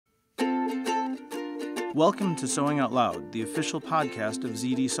Welcome to Sewing Out Loud, the official podcast of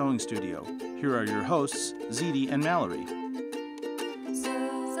Zede Sewing Studio. Here are your hosts, Zede and Mallory.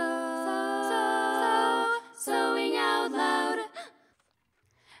 Sewing Out Loud.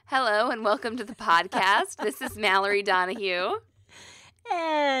 Hello and welcome to the podcast. This is Mallory Donahue.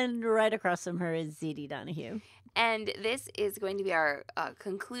 And right across from her is Zede Donahue. And this is going to be our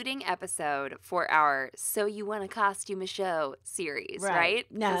concluding episode for our So You Want a Costume a Show series, right?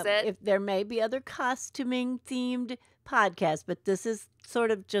 Now, if there may be other costuming-themed podcasts, but this is sort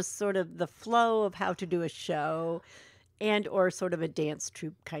of the flow of how to do a show and or sort of a dance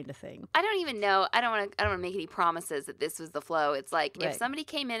troupe kind of thing. I don't even know. I don't want to make any promises that this was the flow. It's like if somebody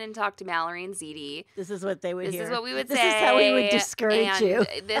came in and talked to Mallory and Zede, this is what they would hear. This is what we would say. This is how we would discourage you.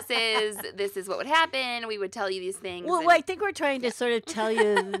 This is what would happen. We would tell you these things. Well, I think we're trying to sort of tell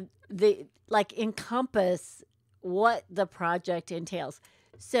you encompass what the project entails.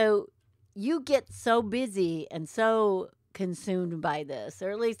 So you get so busy and so consumed by this,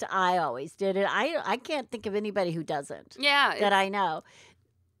 or at least I always did it. I can't think of anybody who doesn't. Yeah, that I know.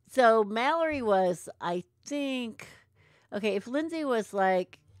 So Mallory was, I think, okay. If Lindsay was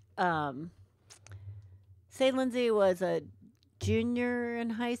like, say Lindsay was a junior in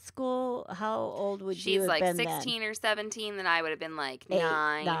high school, how old would you have been then? She's like 16 or 17. Then I would have been like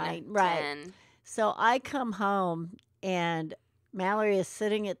 9, right? 10. So I come home and Mallory is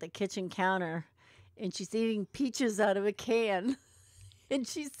sitting at the kitchen counter. And she's eating peaches out of a can. And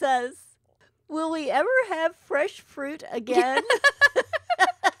she says, "Will we ever have fresh fruit again?"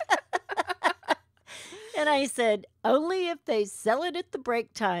 And I said, "Only if they sell it at the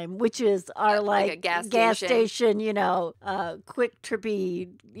break time," which is our like a gas station, quick trippy,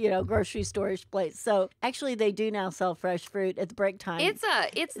 grocery storage place. So actually they do now sell fresh fruit at the break time. It's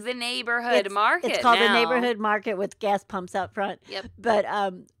the neighborhood market. It's called now. the neighborhood market with gas pumps out front. Yep. But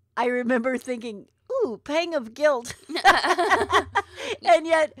I remember thinking, ooh, pang of guilt. And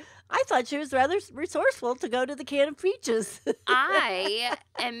yet, I thought she was rather resourceful to go to the can of peaches. I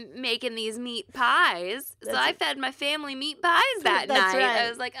am making these meat pies, so I fed my family meat pies that night. Right. I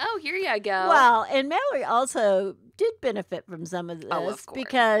was like, oh, here you go. Well, and Mallory also did benefit from some of this of course.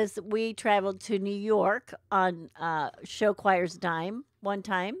 Because we traveled to New York on show choir's dime one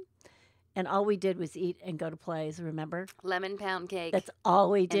time. And all we did was eat and go to plays, remember? Lemon pound cake. That's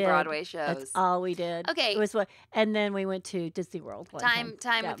all we did. And Broadway shows. That's all we did. Okay. It was and then we went to Disney World one time.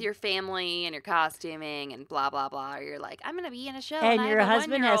 Time with your family and your costuming and blah, blah, blah. You're like, I'm going to be in a show. And I your have a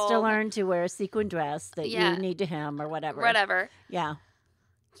husband has to 1-year-old. learn to wear a sequin dress that you need to hem or whatever. Whatever. Yeah.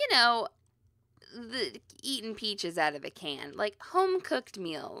 Eating peaches out of a can, like home-cooked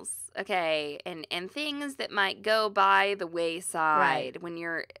meals, okay, and things that might go by the wayside when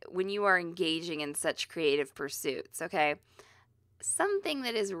you are engaging in such creative pursuits, okay? Something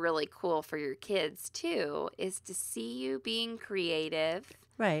that is really cool for your kids, too, is to see you being creative.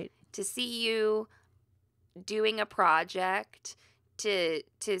 Right. To see you doing a project, to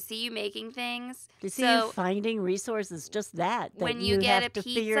see you making things. To see you finding resources, just that when you get have a to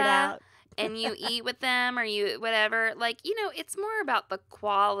figure it out. And you eat with them or you whatever, it's more about the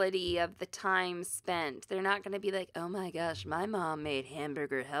quality of the time spent. They're not going to be like, oh my gosh, my mom made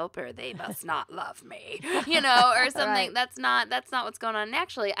hamburger helper, they must not love me, or something. Right. That's not what's going on. And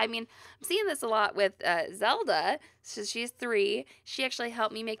actually, I mean, I'm seeing this a lot with Zelda. So she's 3. She actually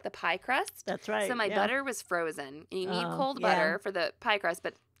helped me make the pie crust. That's right. So my butter was frozen. And you need cold yeah. butter for the pie crust,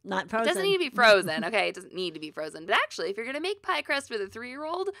 but not frozen. It doesn't need to be frozen, okay? It doesn't need to be frozen. But actually, if you're going to make pie crust with a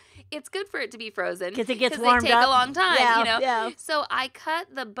 3-year-old, it's good for it to be frozen. Because it gets warmed up. They take a long time, Yeah. So I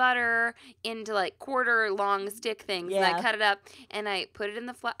cut the butter into like quarter-long stick things. Yeah. And I cut it up, and I put it in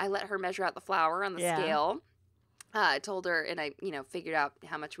the I let her measure out the flour on the scale. I told her, and I, figured out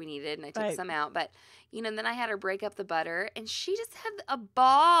how much we needed, and I took some out. But, then I had her break up the butter, and she just had a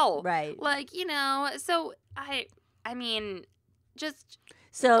ball. Right. So I mean, just...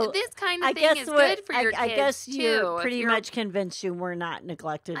 So this kind of thing is good for your kids, I guess you're too. pretty much convinced you were not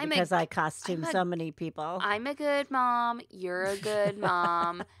neglected because I costumed so many people. I'm a good mom. You're a good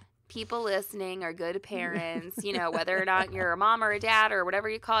mom. People listening are good parents. Whether or not you're a mom or a dad or whatever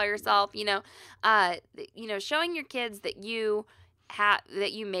you call yourself. Showing your kids that you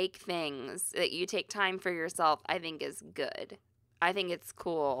make things, that you take time for yourself, I think is good. I think it's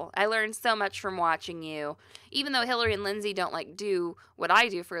cool. I learned so much from watching you. Even though Hillary and Lindsay don't do what I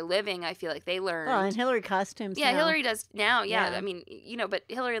do for a living, I feel like they learned. Oh, and Hillary costumes. Yeah, now. Hillary does now. Yeah. I mean, but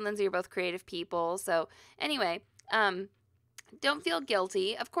Hillary and Lindsay are both creative people. So anyway, don't feel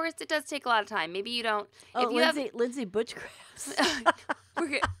guilty. Of course, it does take a lot of time. Maybe you don't. Oh, Lindsay Butchcrafts.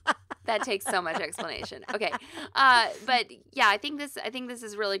 That takes so much explanation. Okay. But yeah, I think this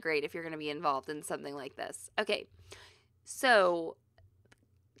is really great if you're going to be involved in something like this. Okay. So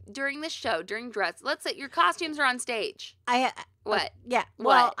during the show, during dress, let's say your costumes are on stage. What? Yeah. What?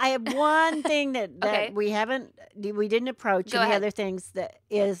 Well, I have one thing that Okay. we didn't approach. Go and the ahead. other things that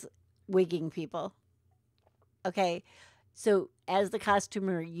is wigging people. Okay. So as the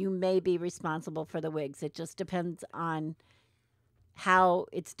costumer, you may be responsible for the wigs. It just depends on how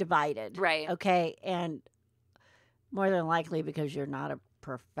it's divided. Right. Okay. And more than likely, because you're not a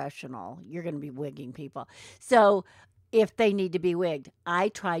professional, you're going to be wigging people. So if they need to be wigged, I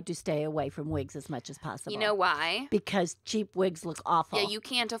try to stay away from wigs as much as possible. You know why? Because cheap wigs look awful. Yeah, you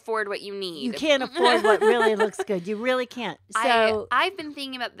can't afford what you need. You can't afford what really looks good. You really can't. So I've been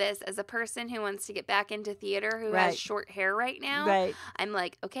thinking about this as a person who wants to get back into theater who Right. has short hair right now. right. I'm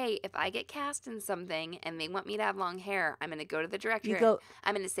like, okay, if I get cast in something and they want me to have long hair, I'm going to go to the director. You go.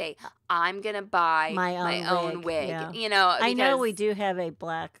 I'm going to say, I'm going to buy My own wig. yeah. You know, I know we because- do have a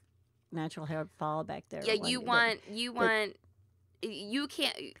black natural hair fall back there. Yeah, you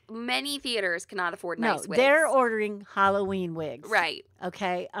can't. Many theaters cannot afford No, nice wigs. they're ordering Halloween wigs. right.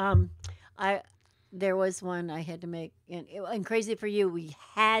 Okay. There was one I had to make, and Crazy for You, we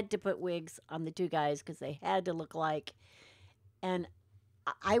had to put wigs on the two guys because they had to look like. And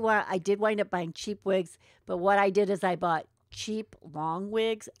I did wind up buying cheap wigs, but what I did is I bought cheap long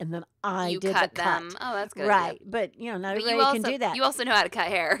wigs, and then You did cut the them. Oh, that's good. Right, but not But everybody can do that. You also know how to cut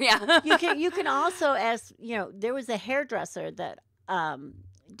hair. Yeah. You can also ask. There was a hairdresser that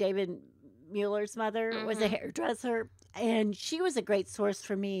David Mueller's mother was a Mhm. hairdresser, and she was a great source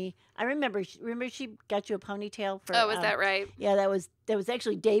for me. I remember she got you a ponytail for. Oh, is that right? Yeah, that was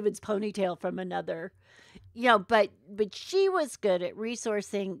actually David's ponytail from another. But she was good at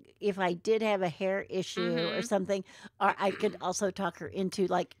resourcing if I did have a hair issue or Mhm. something, or I could also talk her into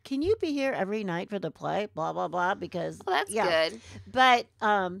like, can you be here every night for the play? Blah blah blah. Because Well, that's yeah. good. But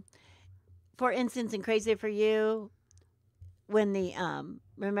for instance, in Crazy for You, when the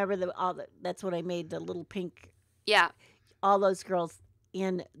remember that's what I made the little pink. Yeah. All those girls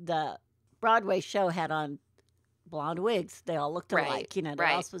in the Broadway show had on blonde wigs. They all looked Right, alike. They're all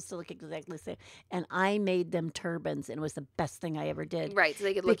right. supposed to look exactly the same. And I made them turbans, and it was the best thing I ever did. Right. So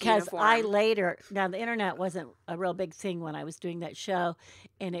they could look Because uniform. I later, now the internet wasn't a real big thing when I was doing that show,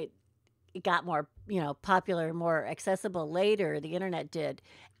 and it got more, popular, more accessible later. The internet did,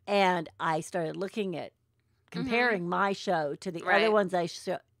 and I started looking at comparing my show to the Right. other ones I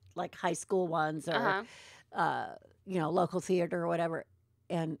show, like high school ones or Uh-huh. local theater or whatever,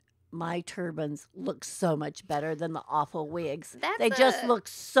 and my turbans look so much better than the awful wigs. They just look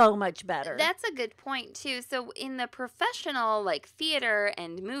so much better. That's a good point too. So in the professional like theater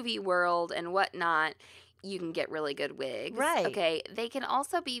and movie world and whatnot, you can get really good wigs. Right. Okay. They can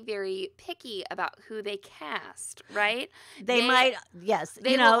also be very picky about who they cast, right? They might, yes.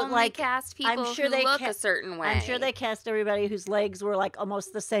 They will only like cast people sure who they look a certain way. I'm sure they cast everybody whose legs were like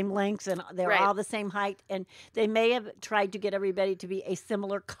almost the same length and they were Right. all the same height. And they may have tried to get everybody to be a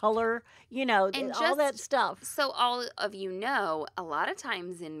similar color, And all that just stuff. So all of you know, a lot of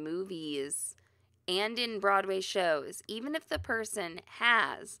times in movies and in Broadway shows, even if the person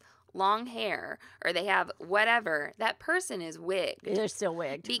has long hair or they have whatever, that person is wigged. They're still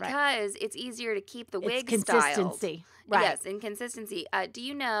wigged. right. Because it's easier to keep the It's wig consistency. styled. Right. Yes, inconsistency. Do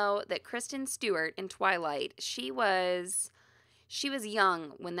you know that Kristen Stewart in Twilight, she was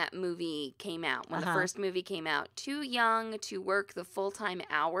young when that movie came out, when the first movie came out. Too young to work the full-time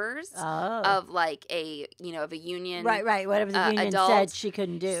hours of like of a union. Right. Whatever the union adult. said she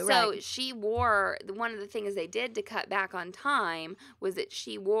couldn't do. So right. she wore, one of the things they did to cut back on time was that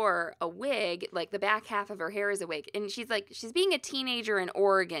she wore a wig, like the back half of her hair is a wig. And she's being a teenager in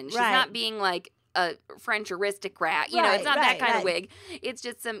Oregon. She's Right. not being like a French aristocrat. It's Right, not that kind of right. wig. It's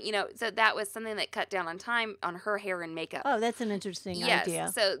just some, so that was something that cut down on time on her hair and makeup. Oh, that's an interesting yes.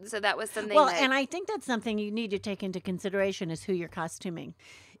 idea. So that was something Well, that, and I think that's something you need to take into consideration is who you're costuming.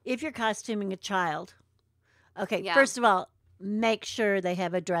 If you're costuming a child, okay, Yeah. first of all, make sure they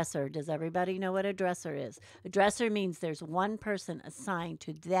have a dresser. Does everybody know what a dresser is? A dresser means there's one person assigned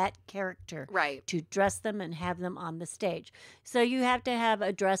to that character right. to dress them and have them on the stage. So you have to have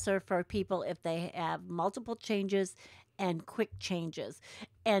a dresser for people if they have multiple changes and quick changes.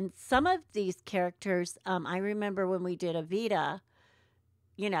 And some of these characters, I remember when we did Evita,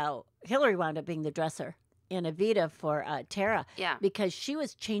 Hillary wound up being the dresser in Evita for Tara Yeah. because she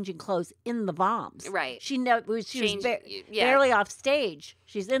was changing clothes in the bombs. Right. She was barely off stage.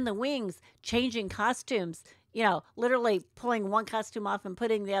 She's in the wings changing costumes, literally pulling one costume off and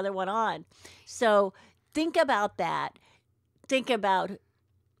putting the other one on. So think about that. Think about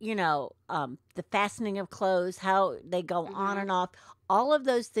the fastening of clothes, how they go on and off, all of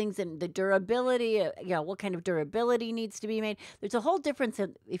those things, and the durability, what kind of durability needs to be made. There's a whole difference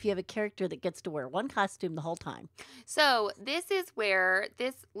if you have a character that gets to wear one costume the whole time. So this is where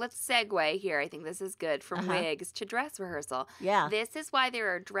let's segue here. I think this is good from wigs to dress rehearsal. Yeah. This is why there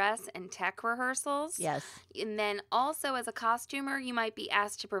are dress and tech rehearsals. Yes. And then also as a costumer, you might be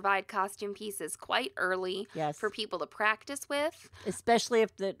asked to provide costume pieces quite early for people to practice with. Especially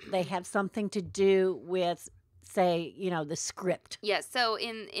if they have something to do with, say, the script. Yes. So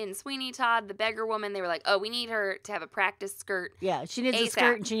in Sweeney Todd, the beggar woman, they were like, oh, we need her to have a practice skirt. Yeah, she needs ASAP. a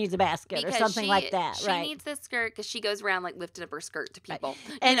skirt and she needs a basket or something like that. She right. needs this skirt because she goes around like lifting up her skirt to people.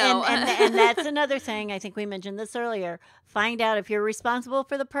 Right. And that's another thing. I think we mentioned this earlier. Find out if you're responsible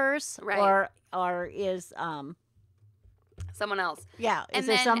for the purse or is someone else. Yeah. Is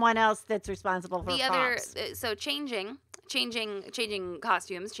there someone else that's responsible for props? So changing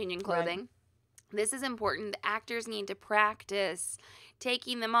costumes, changing clothing. Right. This is important. The actors need to practice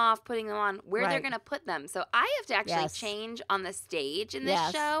taking them off, putting them on, where they're going to put them. So I have to actually change on the stage in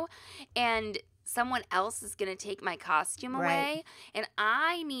this show, and someone else is going to take my costume away, and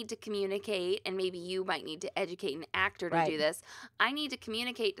I need to communicate, and maybe you might need to educate an actor to do this. I need to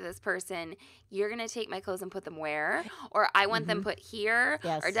communicate to this person, you're going to take my clothes and put them where, or I want them put here,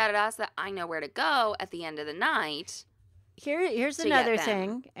 or da-da-da, so that I know where to go at the end of the night. Here's another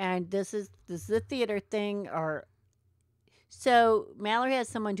thing, and this is the theater thing. So Mallory has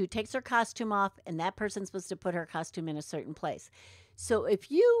someone who takes her costume off, and that person's supposed to put her costume in a certain place. So if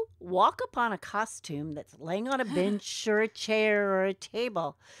you walk upon a costume that's laying on a bench or a chair or a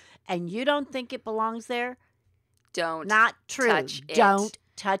table, and you don't think it belongs there, not true. Don't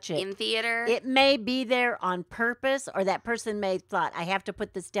touch it. In theater, it may be there on purpose, or that person may thought, I have to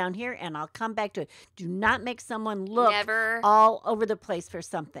put this down here and I'll come back to it. Do not make someone look all over the place for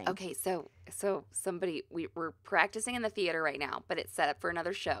something. Okay, so somebody, we're practicing in the theater right now, but it's set up for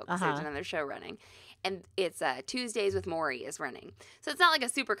another show. There's another show running. And it's Tuesdays with Maury is running. So it's not like a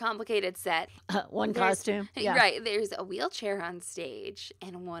super complicated set. One costume. Yeah. Right. There's a wheelchair on stage,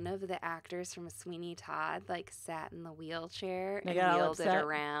 and one of the actors from Sweeney Todd sat in the wheelchair and wheeled it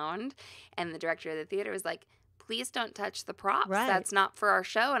around. And the director of the theater was like, please don't touch the props. Right. That's not for our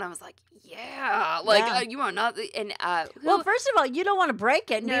show. And I was like, you want not. And well, first of all, you don't want to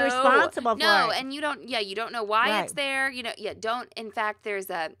break it and be responsible for it. No, and you don't know why it's there. Don't. In fact, there's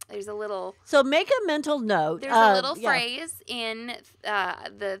a little. So make a mental note. There's a little phrase in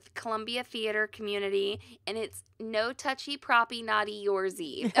the Columbia theater community, and it's no touchy proppy naughty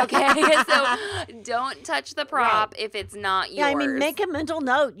yoursy. Okay, so don't touch the prop if it's not yours. Yeah, I mean, make a mental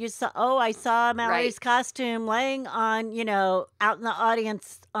note. I saw Mallory's costume laying on, out in the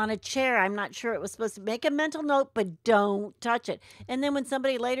audience on a chair. I'm not sure it was supposed to. Make a mental note, but don't touch it. And then when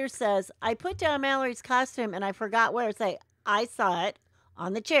somebody later says, I put down Mallory's costume and I forgot where, say, I saw it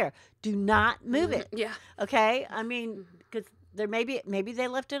on the chair. Do not move it. Yeah. Okay? I mean, because there maybe they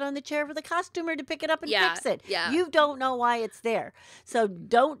left it on the chair for the costumer to pick it up and fix it. Yeah. You don't know why it's there. So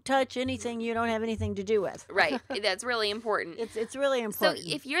don't touch anything you don't have anything to do with. Right. That's really important. It's really important.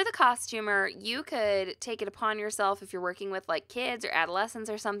 So if you're the costumer, you could take it upon yourself, if you're working with kids or adolescents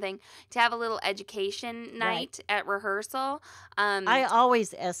or something, to have a little education night at rehearsal. I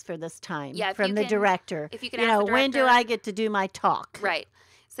always ask for this time from the director. If you can ask the director, when do I get to do my talk? Right.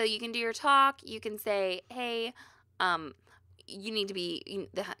 So you can do your talk. You can say, hey, the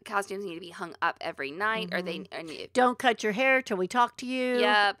costumes need to be hung up every night, or they don't cut your hair till we talk to you.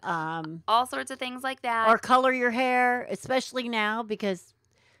 Yep. All sorts of things like that. Or color your hair, especially now because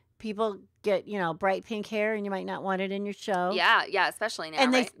people get bright pink hair and you might not want it in your show. Yeah, especially now.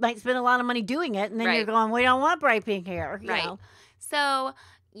 And they might spend a lot of money doing it, and then you're going, we don't want bright pink hair. You know. So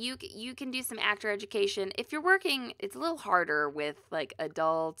you can do some actor education. If you're working, it's a little harder with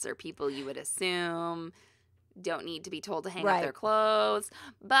adults or people you would assume don't need to be told to hang up their clothes,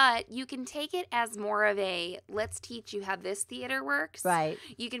 but you can take it as more of a, let's teach you how this theater works. Right.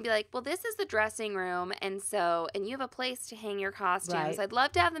 You can be like, well, this is the dressing room, and you have a place to hang your costumes. Right. I'd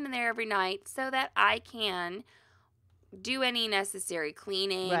love to have them in there every night so that I can do any necessary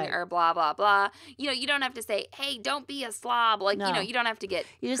cleaning or blah, blah, blah. You don't have to say, hey, don't be a slob. You don't have to get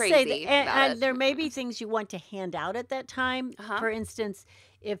crazy about it. There may be things you want to hand out at that time. For instance,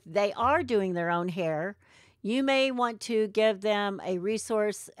 if they are doing their own hair, you may want to give them a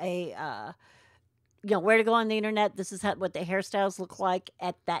resource, where to go on the internet. This is what the hairstyles look like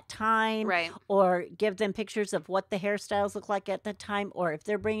at that time. Right. Or give them pictures of what the hairstyles look like at that time. Or if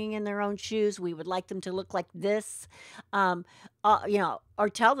they're bringing in their own shoes, we would like them to look like this. Or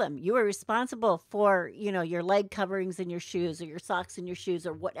tell them you are responsible for, your leg coverings in your shoes or your socks in your shoes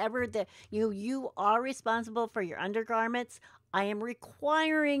or whatever you are responsible for your undergarments. I am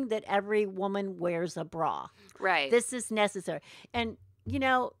requiring that every woman wears a bra. Right. This is necessary. And,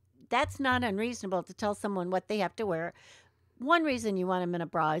 that's not unreasonable to tell someone what they have to wear. One reason you want them in a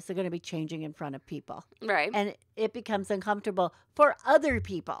bra is they're going to be changing in front of people. Right. And it becomes uncomfortable for other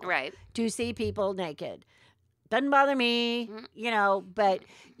people. Right. To see people naked. Doesn't bother me, but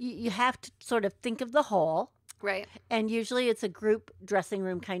you have to sort of think of the whole. Right. And usually it's a group dressing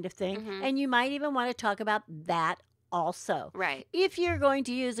room kind of thing. Mm-hmm. And you might even want to talk about that also. Right. If you're going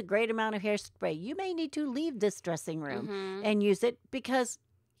to use a great amount of hairspray, you may need to leave this dressing room and use it because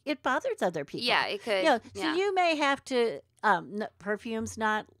it bothers other people. Yeah, it could. So you may have to, perfume's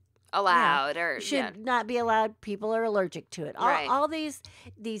not allowed or should not be allowed. People are allergic to it. Right. All these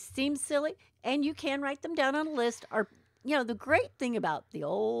seem silly, and you can write them down on a list. Or, the great thing about the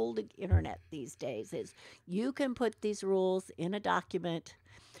old internet these days is you can put these rules in a document.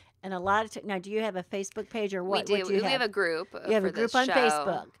 And a lot of now, do you have a Facebook page or what? We do. What do you we have a group. You have for a group the on show.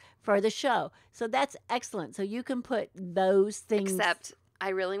 Facebook for the show. So that's excellent. So you can put those things. Except I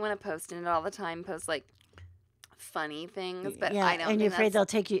really want to post in it all the time. Post like funny things, but yeah, I don't. And you're afraid they'll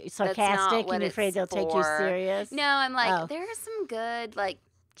take you sarcastic, and you're afraid they'll take you serious. No, I'm like there are some good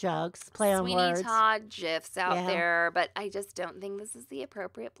jokes, play on Sweeney words. Todd gifs out there, but I just don't think this is the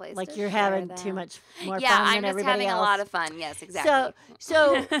appropriate place. Like to you're share having them. too much more Yeah, fun I'm than just everybody having else. a lot of fun. Yes, exactly.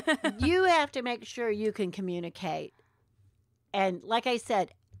 So you have to make sure you can communicate. And like I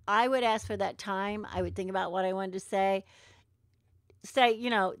said, I would ask for that time. I would think about what I wanted to say. Say,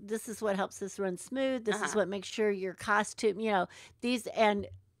 this is what helps this run smooth. This is what makes sure your costume, these, and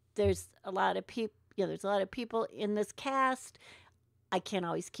there's a lot of people, there's a lot of people in this cast. I can't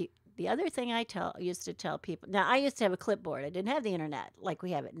always keep. The other thing I used to tell people. Now, I used to have a clipboard. I didn't have the internet like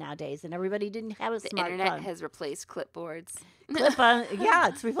we have it nowadays, and everybody didn't have a smartphone. The internet has replaced clipboards. Yeah,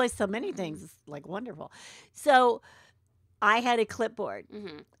 it's replaced so many things. It's wonderful. So I had a clipboard,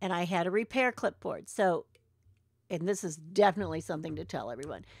 and I had a repair clipboard. So, and this is definitely something to tell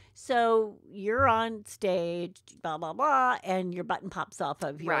everyone. So you're on stage, blah, blah, blah, and your button pops off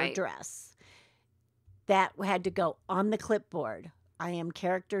of your dress. That had to go on the clipboard. I am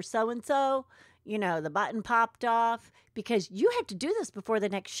character so-and-so, the button popped off, because you have to do this before the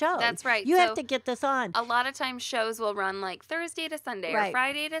next show. That's right. You have to get this on. A lot of times shows will run like Thursday to Sunday or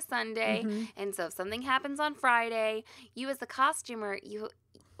Friday to Sunday. And so if something happens on Friday, you as the costumer, you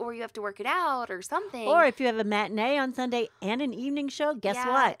have to work it out or something. Or if you have a matinee on Sunday and an evening show, guess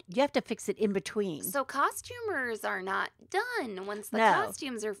what? You have to fix it in between. So costumers are not done once the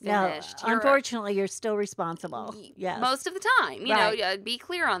costumes are finished. No, unfortunately, you're still responsible. Yes. Most of the time, you know, be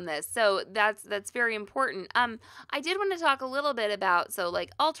clear on this. So that's very important. I did want to talk a little bit about, so like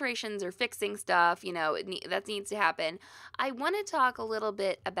alterations or fixing stuff, that needs to happen. I want to talk a little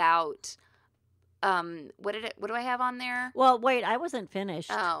bit about what do I have on there? Well, wait, I wasn't finished.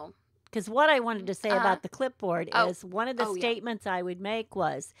 Oh. Because what I wanted to say about the clipboard is one of the statements I would make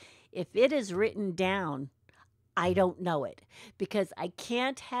was, if it is written down, I don't know it, because I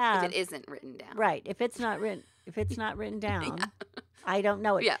can't have. If it isn't written down. Right. If it's not written down, I don't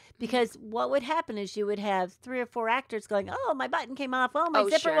know it. Yeah. Because what would happen is you would have 3 or 4 actors going, oh, my button came off. Oh, my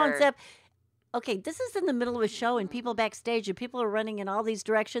zipper won't zip. Okay, this is in the middle of a show and people backstage and people are running in all these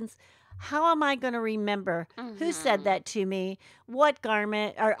directions. How am I going to remember who said that to me? What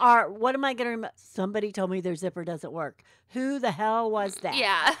garment? Or what am I going to remember? Somebody told me their zipper doesn't work. Who the hell was that?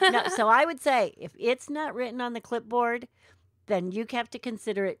 Yeah. No, so I would say if it's not written on the clipboard, then you have to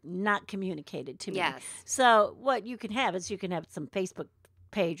consider it not communicated to me. Yes. So what you can have is you can have some Facebook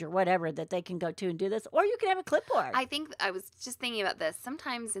page or whatever that they can go to and do this, or you can have a clipboard. I think I was just thinking about this.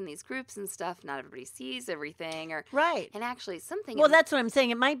 Sometimes in these groups and stuff, not everybody sees everything, or and actually something. Well, that's what I'm saying.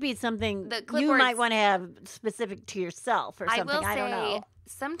 It might be something you might want to have specific to yourself or something. I don't know.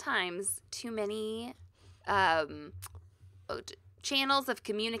 Sometimes too many channels of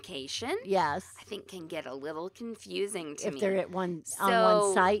communication, I think can get a little confusing to me. If they're on one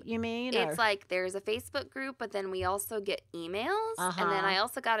site, you mean? It's like there's a Facebook group, but then we also get emails, and then I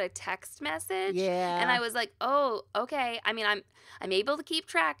also got a text message. Yeah. And I was like, oh, okay. I mean, I'm able to keep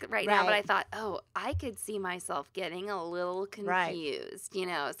track right now, but I thought, I could see myself getting a little confused,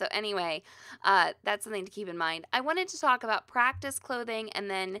 So anyway, that's something to keep in mind. I wanted to talk about practice clothing and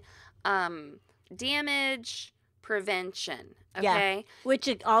then damage, prevention. Yeah. Okay. Which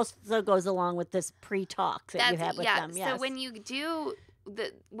it also goes along with this pre-talk that you have with them. Yes. So when you do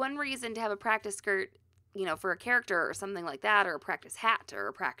the one reason to have a practice skirt, for a character or something like that, or a practice hat or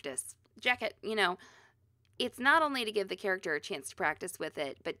a practice jacket, it's not only to give the character a chance to practice with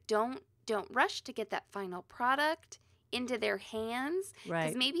it, but don't rush to get that final product into their hands,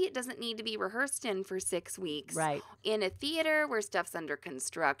 because maybe it doesn't need to be rehearsed in for 6 weeks. Right. In a theater where stuff's under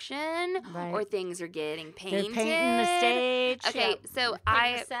construction or things are getting painted. They're painting the stage. Okay, so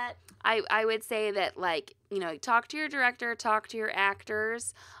I would say that, talk to your director, talk to your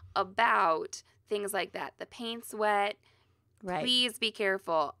actors about things like that. The paint's wet. Right. Please be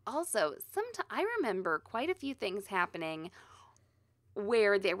careful. Also, I remember quite a few things happening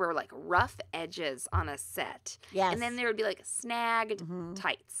where there were rough edges on a set. Yes. And then there would be snagged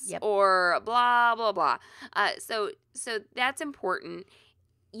tights or blah, blah, blah. So that's important.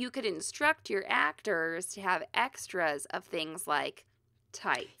 You could instruct your actors to have extras of things like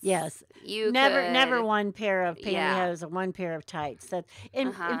tights. Yes. Never one pair of pantyhose or one pair of tights.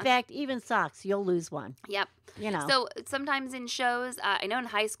 In fact, even socks, you'll lose one. Yep. So sometimes in shows, I know in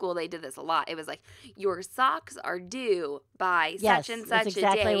high school they did this a lot. It was your socks are due by such and such a day.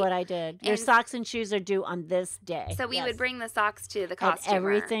 That's exactly what I did. Your socks and shoes are due on this day. So we would bring the socks to the costumer. And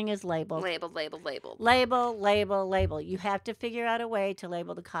everything is labeled. Label. You have to figure out a way to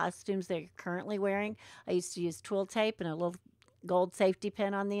label the costumes that you're currently wearing. I used to use twill tape and a little gold safety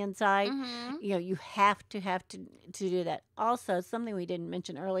pin on the inside. Mm-hmm. You have to do that. Also, something we didn't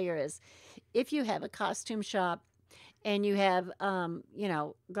mention earlier is if you have a costume shop and you have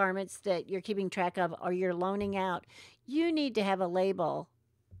garments that you're keeping track of or you're loaning out, you need to have a label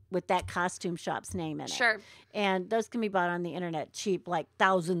with that costume shop's name in it. Sure. And those can be bought on the internet cheap,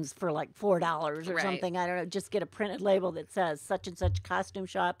 thousands for $4 or something. I don't know. Just get a printed label that says such and such costume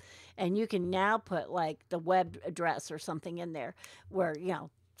shop, and you can now put the web address or something in there where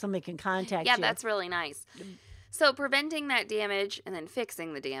somebody can contact you. Yeah, that's really nice. So preventing that damage and then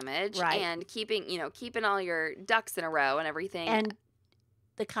fixing the damage, and keeping all your ducks in a row and everything. And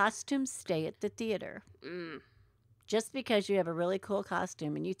the costumes stay at the theater. Just because you have a really cool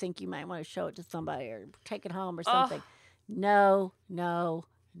costume and you think you might want to show it to somebody or take it home or something. No.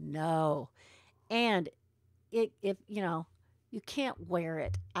 And if you can't wear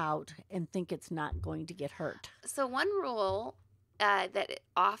it out and think it's not going to get hurt. So one rule that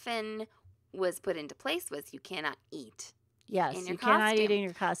often was put into place was you cannot eat. Yes, you cannot eat in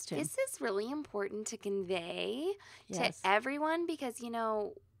your costume. This is really important to convey to everyone because,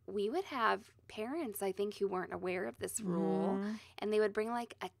 we would have parents, I think, who weren't aware of this rule, and they would bring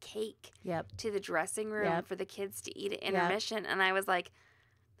a cake to the dressing room for the kids to eat at intermission, and I was like,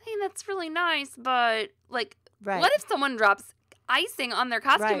 hey, that's really nice, but what if someone drops icing on their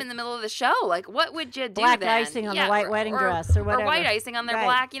costume in the middle of the show? What would you do Black then? icing on the white wedding dress or whatever. Or white icing on their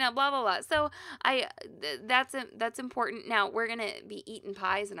black, blah, blah, blah. So that's important. Now, we're going to be eating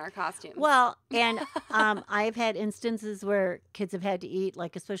pies in our costumes. Well, and I've had instances where kids have had to eat,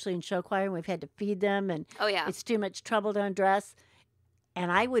 especially in show choir, and we've had to feed them, and it's too much trouble to undress.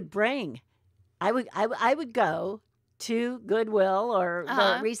 And I would go to Goodwill or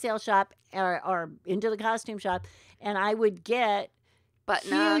the resale shop or into the costume shop, and I would get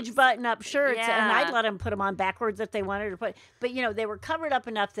huge button-up shirts, and I'd let them put them on backwards if they wanted to put. But they were covered up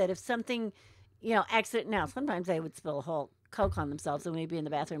enough that if something, now sometimes they would spill a whole Coke on themselves and we'd be in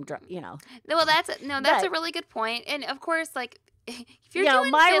the bathroom, Well, that's a really good point, and of course, if you're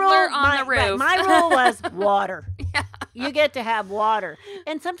doing Fiddler on the Roof, my rule was water. You get to have water,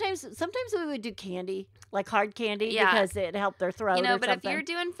 and sometimes we would do candy. Hard candy because it helped their throat or but something. if you're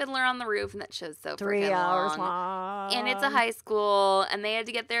doing Fiddler on the Roof, and that show's so 3 hours long, and it's a high school, and they had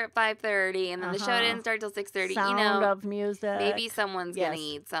to get there at 5:30, and then the show didn't start till 6:30. Sound of music. Maybe someone's gonna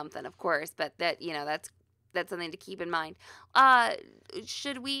eat something, of course, but that that's something to keep in mind.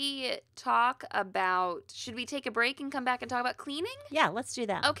 Should we take a break and come back and talk about cleaning? Yeah, let's do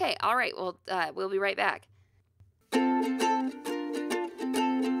that. Okay, all right. Well, we'll be right back.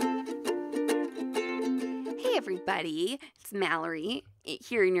 Hey everybody, it's Mallory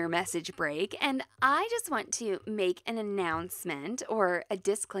here in your message break, and I just want to make an announcement or a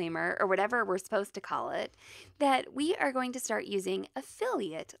disclaimer or whatever we're supposed to call it, that we are going to start using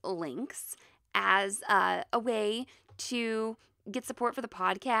affiliate links as a way to get support for the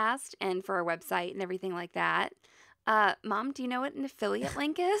podcast and for our website and everything like that. Mom, do you know what an affiliate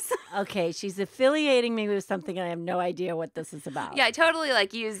link is? Okay, she's affiliating me with something and I have no idea what this is about. Yeah, I totally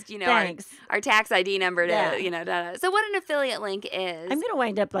used, Thanks. our tax ID number to, Yeah. So what an affiliate link is. I'm going to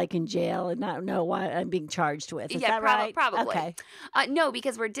wind up in jail and not know what I'm being charged with. Is that right? Probably. Okay. No,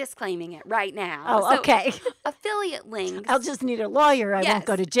 because we're disclaiming it right now. Oh, So, okay. Affiliate links. I'll just need a lawyer. I won't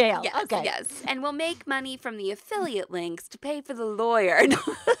go to jail. Yes, okay. Yes. And we'll make money from the affiliate links to pay for the lawyer.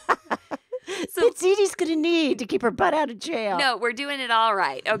 So Zede's going to need to keep her butt out of jail. No, we're doing it all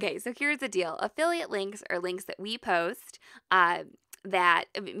right. Okay, so here's the deal. Affiliate links are links that we post that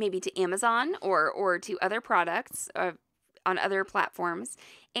maybe to Amazon or to other products on other platforms.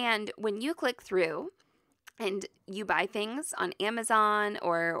 And when you click through and you buy things on Amazon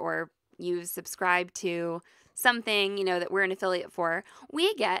or you subscribe to something, that we're an affiliate for,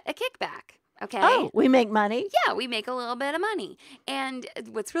 we get a kickback. Okay. Oh, we make money? Yeah, we make a little bit of money. And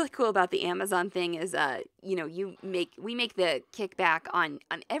what's really cool about the Amazon thing is, we make the kickback on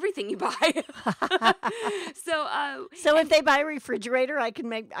everything you buy. So if they buy a refrigerator, I can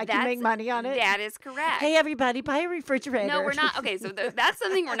make money on it? That is correct. Hey, everybody, buy a refrigerator. No, we're not. Okay, so that's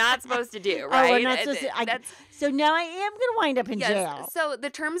something we're not supposed to do, right? Oh, we're not supposed to. So now I am going to wind up in jail. So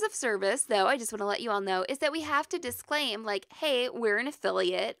the terms of service, though, I just want to let you all know, is that we have to disclaim, hey, we're an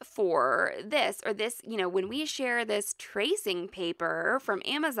affiliate for this or this. When we share this tracing paper from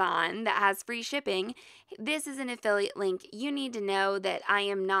Amazon that has free shipping, this is an affiliate link. You need to know that I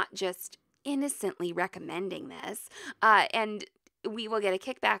am not just innocently recommending this, and we will get a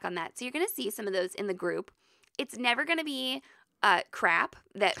kickback on that. So you're going to see some of those in the group. It's never going to be crap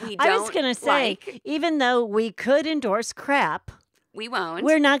that we don't I was going to say, even though we could endorse crap, we won't.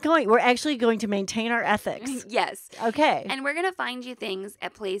 We're not going. We're actually going to maintain our ethics. Yes. Okay. And we're going to find you things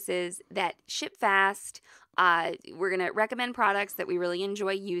at places that ship fast. We're going to recommend products that we really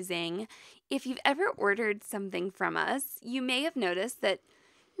enjoy using. If you've ever ordered something from us, you may have noticed that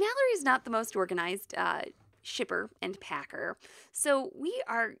Mallory's not the most organized shipper and packer. So we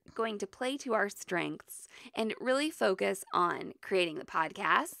are going to play to our strengths and really focus on creating the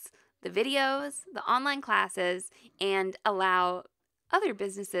podcasts, the videos, the online classes, and allow other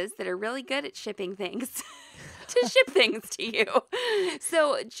businesses that are really good at shipping things to ship things to you.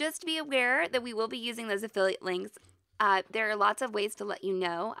 So just be aware that we will be using those affiliate links. There are lots of ways to let you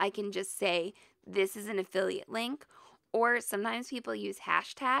know. I can just say this is an affiliate link, or sometimes people use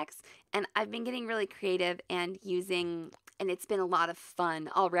hashtags, and I've been getting really creative and it's been a lot of fun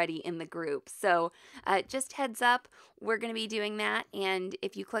already in the group. So just heads up, we're going to be doing that. And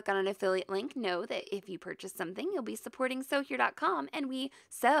if you click on an affiliate link, know that if you purchase something, you'll be supporting SewHere.com, and we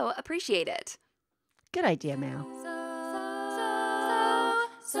so appreciate it. Good idea, Mal.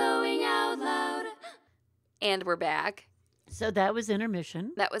 Sewing out loud. And we're back. So that was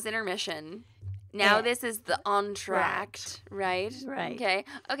intermission. That was intermission. Now this is the entr'acte, right? Right.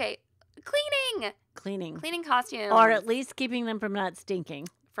 Okay. Cleaning costumes. Or at least keeping them from not stinking.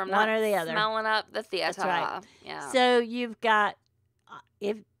 From one not or the other. Smelling up the theater. That's right. Yeah. So you've got,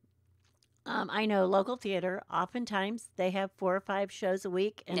 I know local theater, oftentimes they have 4 or 5 shows a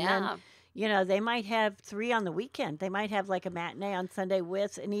week. And then, they might have 3 on the weekend. They might have a matinee on Sunday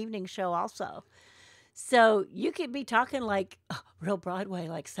with an evening show also. So you could be talking real Broadway,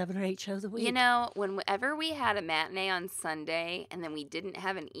 7 or 8 shows a week. Whenever we had a matinee on Sunday and then we didn't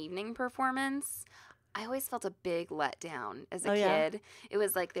have an evening performance, I always felt a big letdown as a kid. It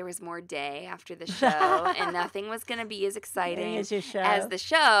was like there was more day after the show and nothing was going to be as exciting as the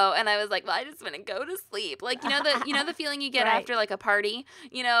show. And I was like, well, I just want to go to sleep. The feeling you get after a party,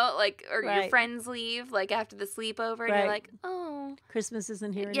 or your friends leave after the sleepover and you're like, oh. Christmas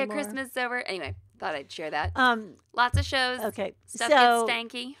isn't here anymore. Yeah, Christmas is over. Anyway, thought I'd share that. Lots of shows. Okay. Stuff gets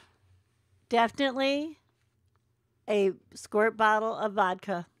stanky. Definitely a squirt bottle of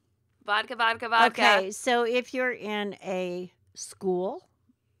vodka. Vodka. Okay, so if you're in a school,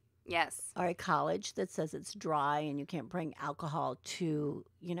 yes, or a college that says it's dry and you can't bring alcohol to,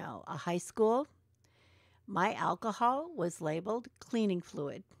 a high school, my alcohol was labeled cleaning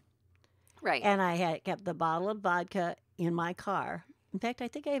fluid. Right. And I had kept the bottle of vodka in my car. In fact, I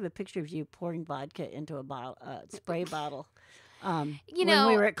think I have a picture of you pouring vodka into a spray bottle. When we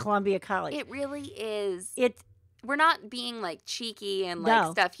were at Columbia College. It really is. We're not being cheeky and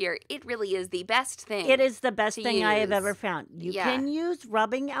stuff here. It really is the best thing. It is the best thing I have ever found. You can use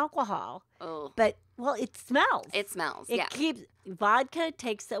rubbing alcohol, but it smells. It smells. It keeps vodka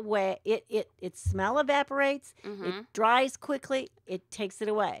takes away. It smell evaporates. Mm-hmm. It dries quickly. It takes it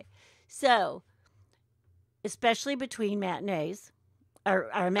away. So, especially between matinees, or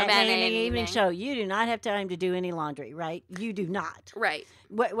a matinee matinee and and an evening evening. show, you do not have time to do any laundry, right? You do not. Right.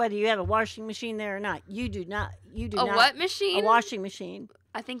 Whether you have a washing machine there or not, you do not. You do A not. what machine? A washing machine.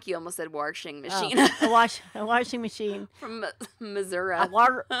 I think you almost said washing Oh, machine. a washing machine. From Missouri.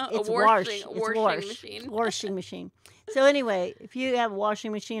 It's washing machine. Washing machine. So anyway, if you have a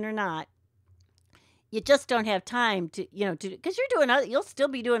washing machine or not, you just don't have time to, because you'll still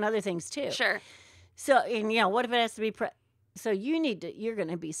be doing other things too. Sure. So, and what if it has to be, so you're going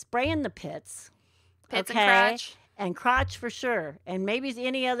to be spraying the pits. Pits okay? and crotch. And crotch for sure. And maybe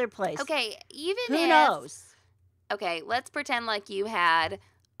any other place. Okay, even Who if... knows? Okay, let's pretend like you had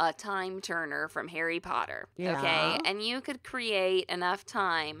a time turner from Harry Potter. Yeah. Okay, and you could create enough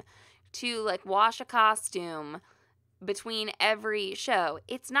time to like wash a costume between every show.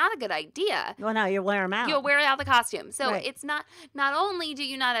 It's not a good idea. Well, no, you wear them out. You'll wear out the costume. So Right. it's not only do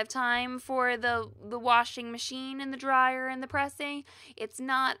you not have time for the washing machine and the dryer and the pressing, it's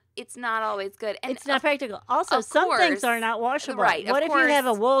not always good. And it's not practical. Also, of some things course, are not washable. right, of What if you have a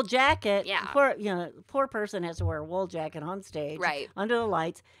course. wool jacket? Yeah. Poor person has to wear a wool jacket on stage. Right. Under the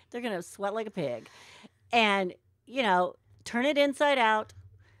lights. They're going to sweat like a pig. And, turn it inside out,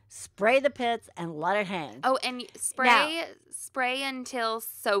 spray the pits, and let it hang. Oh, and spray until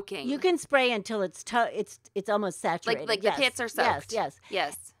soaking. You can spray until it's almost saturated. like Yes. the pits are soaked. Yes.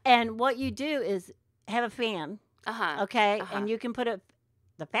 Yes. And what you do is have a fan, Uh-huh. okay? Uh-huh. And you can put it.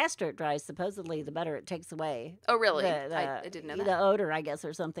 The faster it dries, supposedly, the better it takes away. Oh, really? The, I didn't know the that. odor, I guess,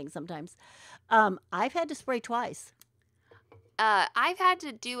 or something sometimes. I've had to spray twice. I've had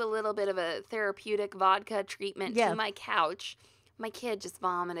to do a little bit of a therapeutic vodka treatment Yeah. to my couch. My kid just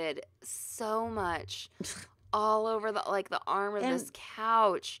vomited so much all over the arm of this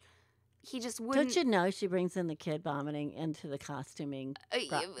couch. He just wouldn't. Don't you know she brings in the kid vomiting into the costuming?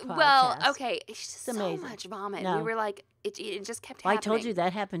 Well, podcast. okay, it's just so amazing. much vomit. No. We were like, it just kept Well, I happening. told you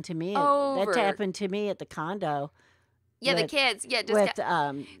that happened to me. Over. That happened to me at the condo. Yeah, the with- kids. Yeah, just with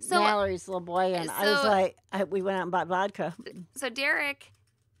So- Mallory's little boy, and I was so- like, we went out and bought vodka. So Derek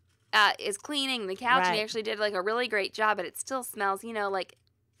is cleaning the couch, and he Right. actually did like a really great job, but it still smells, like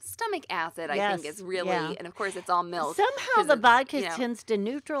stomach acid. I think Yes, is really, yeah. and of course it's all milk. Somehow 'cause the it's, vodka tends to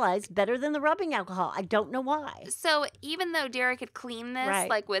neutralize better than the rubbing alcohol. I don't know why. So even though Derek had cleaned this Right.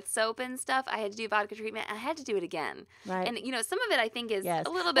 like with soap and stuff, I had to do vodka treatment. And I had to do it again, Right. and some of it I think is Yes.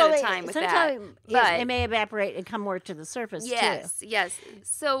 a little bit of Well, time with that. sometimes but- it may evaporate and come more to the surface Yes, yes.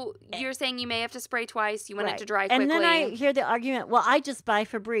 So you're saying you may have to spray twice. You want Right. it to dry quickly. And then I hear the argument, well, I just buy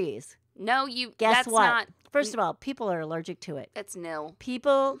Febreze. No, you. Guess that's what? not. First of all, people are allergic to it. That's nil.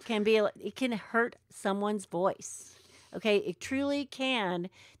 People it can hurt someone's voice. Okay, it truly can.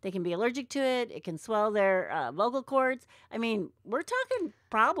 They can be allergic to it. It can swell their vocal cords. I mean, we're talking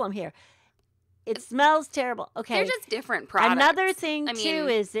problem here. It smells terrible. Okay. They're just different products. Another thing I too mean-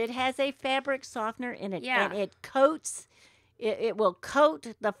 is it has a fabric softener in it, Yeah. and it coats. It will coat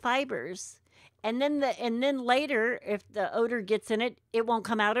the fibers, and then later, if the odor gets in it, it won't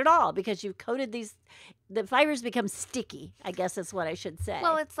come out at all because you've coated these. The fibers become sticky. I guess that's what I should say.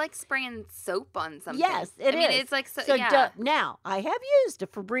 Well, it's like spraying soap on something. Yes, it I mean, is. it's like So yeah. now I have used a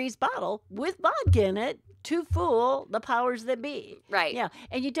Febreze bottle with vodka in it to fool the powers that be. Right. Yeah,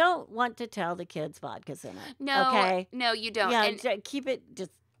 and you don't want to tell the kids vodka's in it. No. Okay. No, you don't. Yeah, And keep it.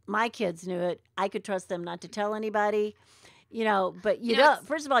 Just my kids knew it. I could trust them not to tell anybody. But you don't. it's-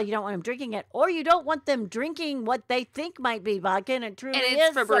 First of all, you don't want them drinking it, or you don't want them drinking what they think might be vodka, and it truly and is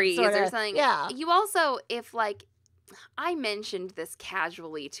it's some Febreze sort or of- something. Yeah. You also, if like, I mentioned this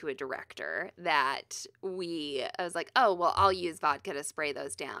casually to a director that I was like, oh, well, I'll use vodka to spray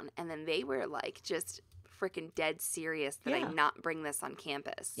those down. And then they were like, just freaking dead serious that Yeah. I not bring this on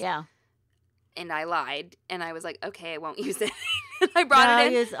campus. Yeah. And I lied. And I was like, okay, I won't use it. I brought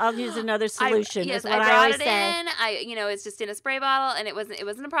it in. I'll use another solution. Yes, is what I I brought always it say. in. It's just in a spray bottle, and it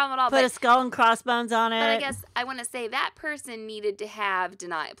wasn't a problem at all. Put a skull and crossbones on it. But I guess I want to say that person needed to have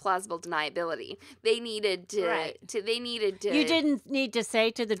plausible deniability. They needed to. Right. They needed to. You didn't need to say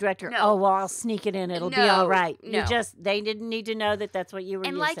to the director, No. "Oh, well, I'll sneak it in. It'll be No, all right." no. They didn't need to know that that's what you were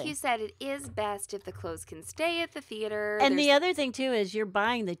And using. like you said, it is best if the clothes can stay at the theater. And the There's- other thing too is you're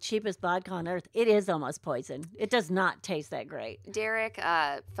buying the cheapest vodka on earth. It is almost poison. It does not taste that great. Derek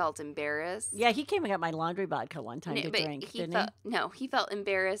felt embarrassed. Yeah, he came and got my laundry vodka one time No, to but drink, he didn't felt he felt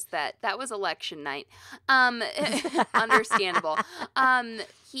embarrassed that was election night. Understandable.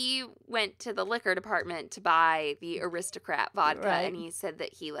 He went to the liquor department to buy the Aristocrat vodka, Right. and he said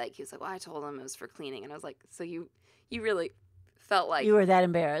that he was like, well, I told him it was for cleaning, and I was like, so you really felt like You were that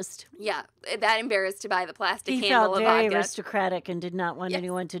embarrassed. yeah, that embarrassed to buy the plastic He handle felt of very vodka. aristocratic and did not want Yes.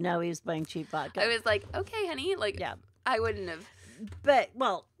 anyone to know he was buying cheap vodka. I was like, okay, honey, yeah. I wouldn't have. But,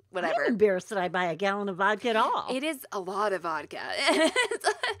 well, Whatever. I'm embarrassed that I buy a gallon of vodka at all. It is a lot of vodka.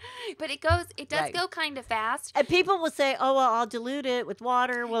 But it does Right. go kind of fast. And people will say, oh, well, I'll dilute it with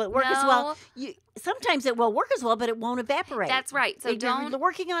water. Will it work as well? Sometimes it will work as well, but it won't evaporate. That's right. So You're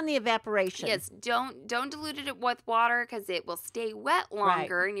working on the evaporation. Yes, don't dilute it with water because it will stay wet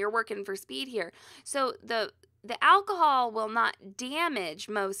longer, and you're working for speed here. So the alcohol will not damage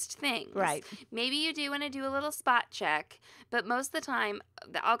most things. Right. Maybe you do want to do a little spot check, but most of the time,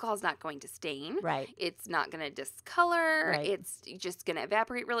 the alcohol is not going to stain. Right. It's not going to discolor. Right. It's just going to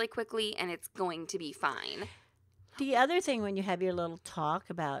evaporate really quickly, and it's going to be fine. The other thing when you have your little talk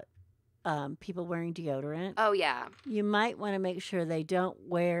about people wearing deodorant, Oh, yeah. you might want to make sure they don't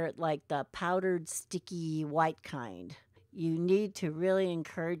wear like the powdered, sticky, white kind. You need to really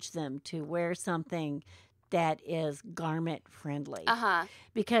encourage them to wear something that is garment friendly. Uh-huh.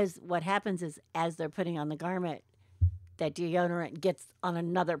 Because what happens is as they're putting on the garment, that deodorant gets on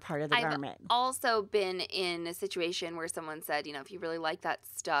another part of the garment. I've also been in a situation where someone said, if you really like that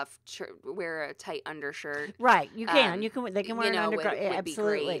stuff, wear a tight undershirt. Right, you can. They can wear an undergarment. undergarment.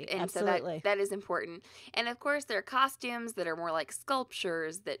 Absolutely, be great. And absolutely. so that is important. And of course, there are costumes that are more like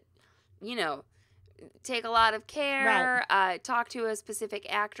sculptures that, take a lot of care. Right. Talk to a specific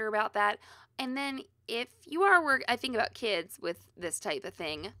actor about that. And then if you are I think about kids with this type of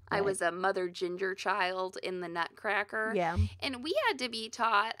thing. Right. I was a Mother Ginger child in the Nutcracker. Yeah. And we had to be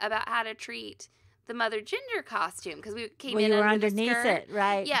taught about how to treat the Mother Ginger costume because we came you in were under underneath the skirt. it,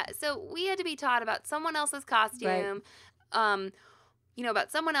 right? Yeah, so we had to be taught about someone else's costume,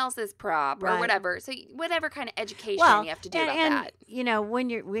 about someone else's prop or whatever. So whatever kind of education you have to do about that. When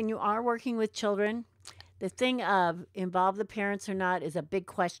you are working with children, the thing of involve the parents or not is a big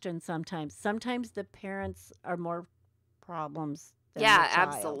question sometimes. Sometimes the parents are more problems than the child.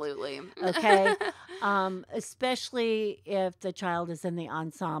 Absolutely. Okay? Especially if the child is in the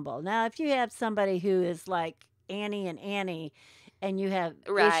ensemble. Now, if you have somebody who is like Annie and you have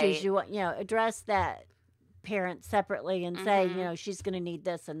issues, you want, address that parent separately and say, she's going to need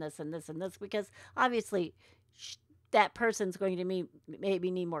this and this and this and this because obviously that person's going to maybe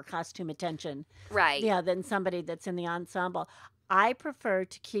need more costume attention. Right. Yeah, than somebody that's in the ensemble. I prefer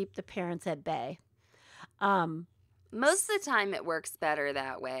to keep the parents at bay. Most of the time it works better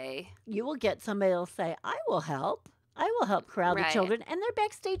that way. You will get somebody who'll say, I will help corral the children, and they're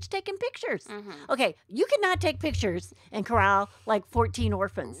backstage taking pictures. Mm-hmm. Okay, you cannot take pictures and corral like 14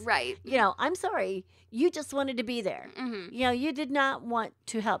 orphans. Right. I'm sorry. You just wanted to be there. Mm-hmm. You did not want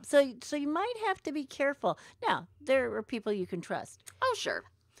to help. So you might have to be careful. Now, there are people you can trust. Oh, sure.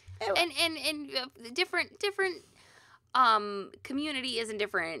 And different communities and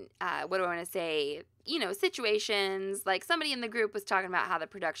different, what do I want to say, situations. Like somebody in the group was talking about how the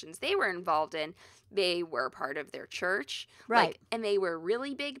productions they were involved in, they were part of their church. Right. And they were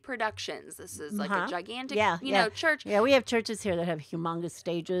really big productions. This is like a gigantic, church. Yeah, we have churches here that have humongous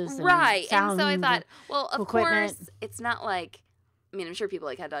stages. And right. sound and so I thought, well, of equipment. course, it's not like, I'm sure people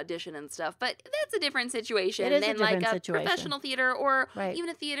had to audition and stuff, but that's a different situation than like a situation. Professional theater or even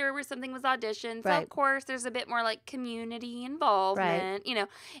a theater where something was auditioned. So Right. of course there's a bit more like community involvement,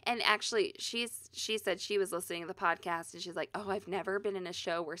 And actually she said she was listening to the podcast and she's like, "Oh, I've never been in a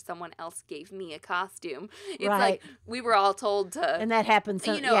show where someone else gave me a costume." It's like we were all told to, and that happens.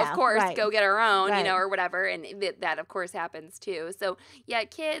 of course, go get our own, Right. or whatever, and that of course happens too. So yeah,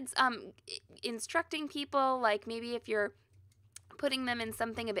 kids, instructing people, like maybe if you're putting them in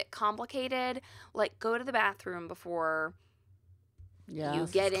something a bit complicated, like go to the bathroom before you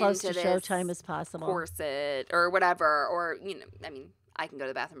get as close into to this showtime as possible. corset or whatever, or I can go to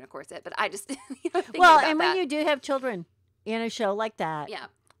the bathroom in a corset, but I just thinking Well, about and when that. you do have children in a show like that, Yeah,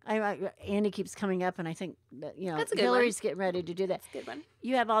 Andy keeps coming up, and I think that, That's a good Hillary's getting ready to do that. that's a good one.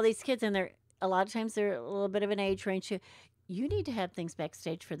 You have all these kids, and a lot of times they're a little bit of an age range. You need to have things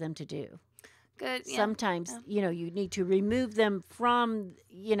backstage for them to do. Good. Yeah. Sometimes, you need to remove them from,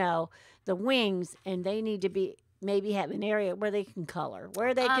 the wings, and they need to be maybe have an area where they can color,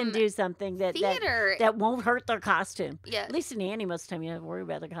 where they can do something that theater that won't hurt their costume. Yeah, At least in Annie, most of the time you don't have to worry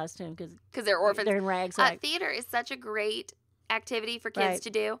about their costume because they're orphans. They're in rags. Right? Theater is such a great activity for kids Right. to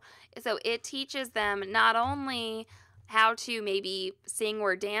do. So it teaches them not only how to maybe sing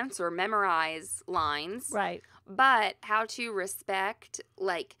or dance or memorize lines, Right. but how to respect,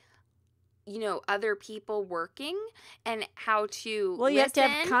 other people working and how to Well, you have to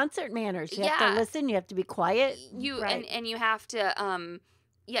have listen. concert manners. You have Yeah. to listen. You have to be quiet. You Right. and you have to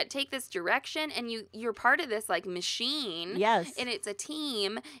take this direction, and you're part of this like machine. Yes. And it's a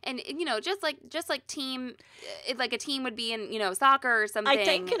team, and just like team, like a team would be in soccer or something. I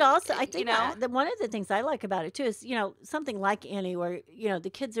think it also. I think that one of the things I like about it too is something like Annie, where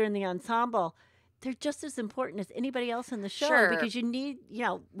the kids are in the ensemble. They're just as important as anybody else in the show Sure. because we need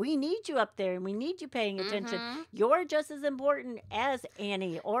you up there and we need you paying attention. Mhm. You're just as important as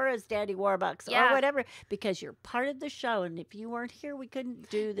Annie or as Daddy Warbucks or whatever because you're part of the show. And if you weren't here, we couldn't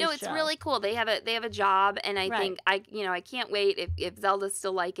do this. No, it's really cool. They have a job, and I Right. think I can't wait if Zelda's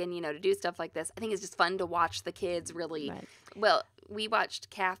still liking to do stuff like this. I think it's just fun to watch the kids really. Right. Well, we watched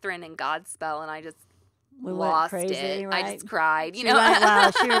Catherine and Godspell, and I just We lost went crazy, it. right? I just cried.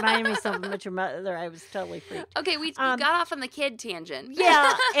 Wow, she reminded me so much of your mother. I was totally freaked. Okay, we got off on the kid tangent.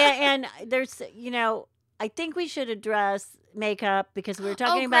 Yeah, and there's, I think we should address makeup because we were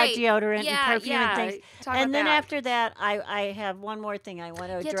talking about great. deodorant and perfume and things. Talk And about then that. after that, I have one more thing I want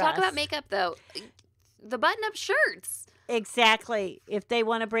to address. talk about makeup though. The button-up shirts. Exactly. If they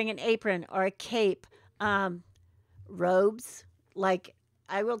want to bring an apron or a cape, robes, like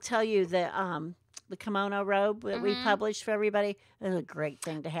I will tell you that the kimono robe that we published for everybody is a great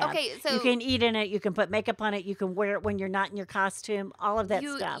thing to have. Okay, so you can eat in it, you can put makeup on it, you can wear it when you're not in your costume, all of that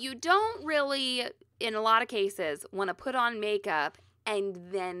stuff. You don't really, in a lot of cases, want to put on makeup and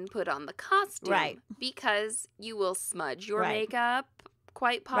then put on the costume. Right. Because you will smudge your Right. makeup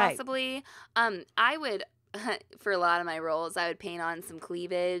quite possibly. I would, for a lot of my roles, I would paint on some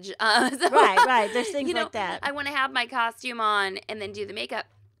cleavage. Right. There's things like that. I want to have my costume on and then do the makeup.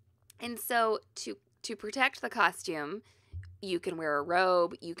 And so to protect the costume, you can wear a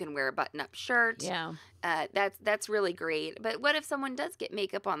robe, you can wear a button-up shirt. Yeah. That's really great. But what if someone does get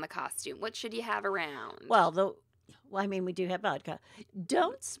makeup on the costume? What should you have around? Well, we do have vodka.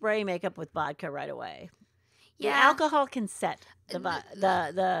 Don't spray makeup with vodka right away. The alcohol can set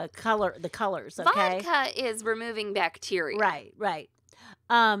the colors. Okay. Vodka is removing bacteria. Right.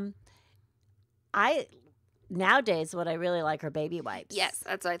 Nowadays, what I really like are baby wipes. Yes,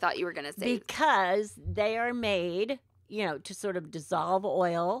 that's what I thought you were going to say. Because they are made, to sort of dissolve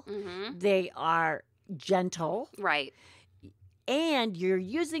oil. Mm-hmm. They are gentle. Right. And you're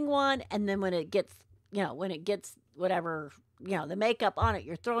using one, and then when it gets whatever, the makeup on it,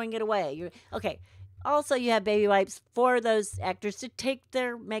 you're throwing it away. Also, you have baby wipes for those actors to take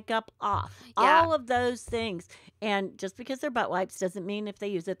their makeup off. Yeah. All of those things. And just because they're butt wipes doesn't mean if they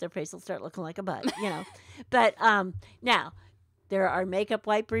use it, their face will start looking like a butt, But now, there are makeup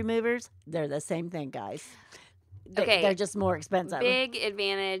wipe removers. They're the same thing, guys. They're just more expensive. Big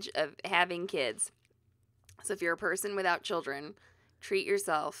advantage of having kids. So if you're a person without children, treat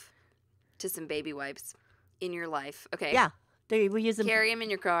yourself to some baby wipes in your life. Okay? Yeah. We use them. Carry them in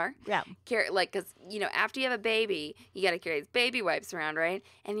your car. Yeah. Because, after you have a baby, you got to carry these baby wipes around, right?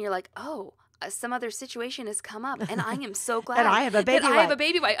 And you're like, oh, some other situation has come up, and I am so glad that I have a baby wipe. I have a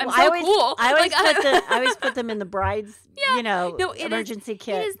baby wipe. I'm well, so cool. I always put them in the bride's, emergency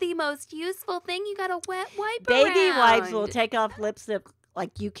kit. It is the most useful thing. You got a wet wipe Baby around. wipes will take off lipstick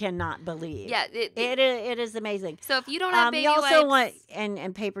like you cannot believe. Yeah. It is amazing. So if you don't have baby you also wipes.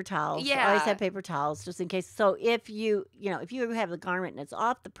 and paper towels. Yeah. Always have paper towels just in case. So if you have the garment and it's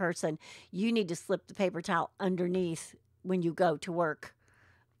off the person, you need to slip the paper towel underneath when you go to work.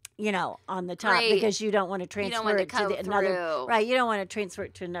 On the top because you don't want to transfer it to another. Right, you don't want to transfer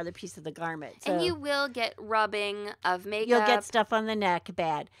it to another piece of the garment. So and you will get rubbing of makeup. You'll get stuff on the neck,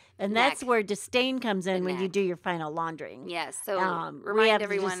 bad, and that's where disdain comes in when you do your final laundering. Yes, so we remind have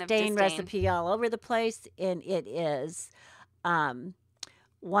everyone the of disdain disdain recipe all over the place, and it is 1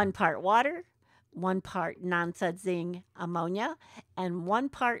 part water, 1 part non-sudsing ammonia, and 1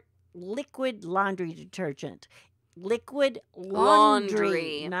 part liquid laundry detergent. Liquid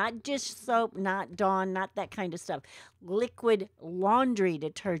laundry, not dish soap, not Dawn, not that kind of stuff. Liquid laundry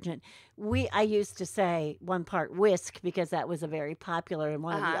detergent. I used to say 1 part whisk because that was a very popular and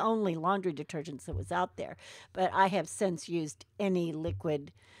one of the only laundry detergents that was out there. But I have since used any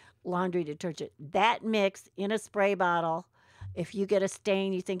liquid laundry detergent. That mix in a spray bottle. If you get a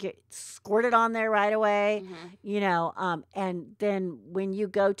stain, you think you squirt it on there right away, and then when you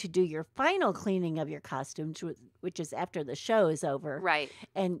go to do your final cleaning of your costumes, which is after the show is over, right?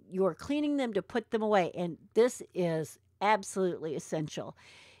 And you're cleaning them to put them away, and this is absolutely essential.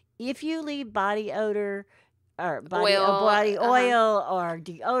 If you leave body odor or body oil or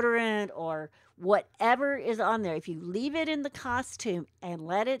deodorant or whatever is on there, if you leave it in the costume and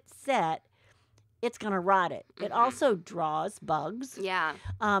let it set, it's going to rot it. It also draws bugs. Yeah.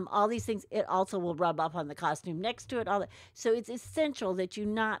 All these things. It also will rub up on the costume next to it. So it's essential that you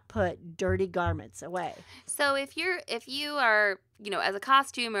not put dirty garments away. So if you are as a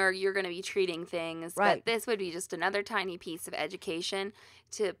costumer, you're going to be treating things, Right. but this would be just another tiny piece of education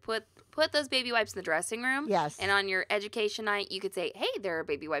to put those baby wipes in the dressing room. Yes. And on your education night, you could say, hey, there are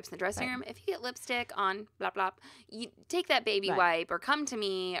baby wipes in the dressing room. If you get lipstick on blah, blah, you take that baby wipe or come to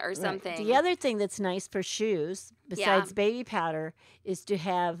me or something. The other thing that's nice for shoes, besides baby powder, is to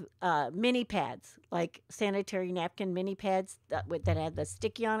have mini pads, like sanitary napkin mini pads that have the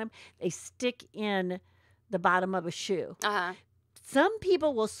sticky on them. They stick in the bottom of a shoe. Uh-huh. Some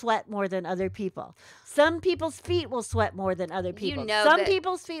people will sweat more than other people. Some people's feet will sweat more than other people. Some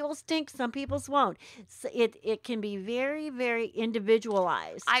people's feet will stink. Some people's won't. So it can be very, very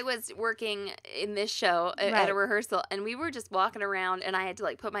individualized. I was working in this show at a rehearsal, and we were just walking around, and I had to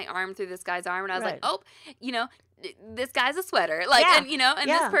like put my arm through this guy's arm, and I was like, oh, this guy's a sweater, like, and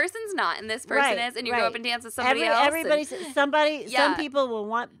this person's not, and this person is, and you go up and dance with somebody else. Some people will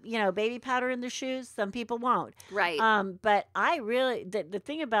want, baby powder in their shoes. Some people won't. Right. But I really, the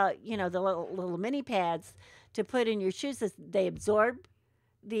thing about, the little mini pads to put in your shoes is they absorb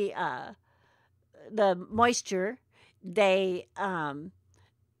the moisture. They,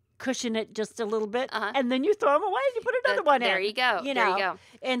 cushion it just a little bit, and then you throw them away and you put another one in. There you go. There you go.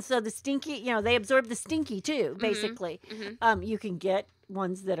 And so the stinky, they absorb the stinky too, basically. Mm-hmm. You can get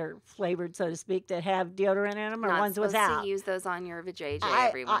ones that are flavored, so to speak, that have deodorant in them, or ones without. Not supposed to use those on your vajayjay,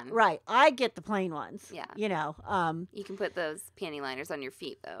 everyone. Right. I get the plain ones. Yeah. You can put those panty liners on your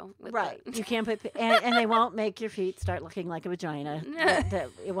feet, though. Right. You can't put, and they won't make your feet start looking like a vagina.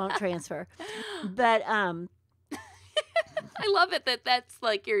 It won't transfer. But, I love it that's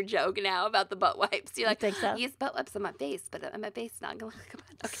like your joke now about the butt wipes. You're like, you think so? Use butt wipes on my face, but my face is not going to look good.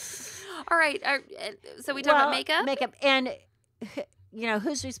 Okay. All right. So we talk about makeup? Makeup. And,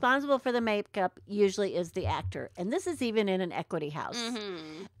 who's responsible for the makeup usually is the actor. And this is even in an equity house.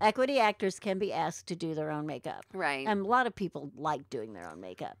 Mm-hmm. Equity actors can be asked to do their own makeup. Right. And a lot of people like doing their own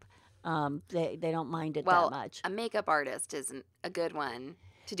makeup. They don't mind it that much. A makeup artist isn't a good one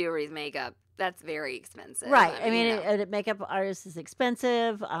to do his makeup. That's very expensive. Right. A makeup artist is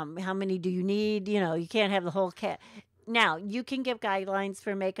expensive. How many do you need? You can't have the whole cat. Now, you can give guidelines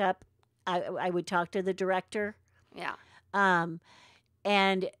for makeup. I would talk to the director. Yeah.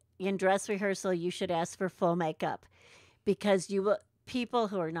 And in dress rehearsal, you should ask for full makeup, because people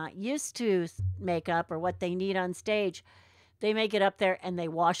who are not used to makeup or what they need on stage, they may get up there and they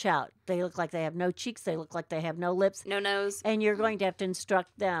wash out. They look like they have no cheeks. They look like they have no lips. No nose. And you're going to have to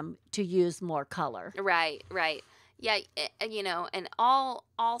instruct them to use more color. Right. Yeah, and all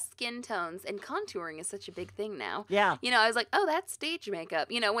skin tones, and contouring is such a big thing now. Yeah. I was like, oh, that's stage makeup.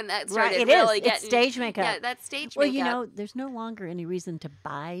 When that started It's stage makeup. Yeah, that's stage makeup. Well, there's no longer any reason to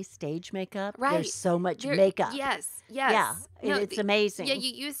buy stage makeup. Right. There's so much makeup. Yes. Yeah, it's amazing. Yeah,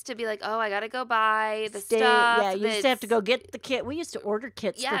 you used to be like, oh, I got to go buy the stuff. Yeah, you used to have to go get the kit. We used to order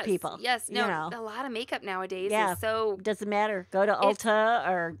kits for people. Yes, no, a lot of makeup nowadays is so... Doesn't matter. Go to Ulta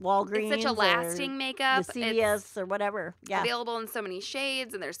or Walgreens. It's such a lasting makeup. The CVS or whatever. Yeah. Available in so many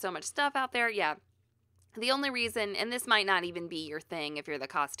shades, and there's so much stuff out there. Yeah. The only reason, and this might not even be your thing if you're the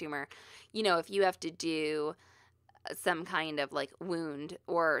costumer, if you have to do some kind of like wound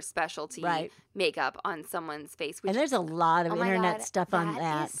or specialty makeup on someone's face. And there's a lot of internet stuff on that.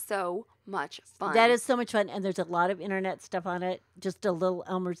 That is so much fun. That is so much fun. And there's a lot of internet stuff on it. Just a little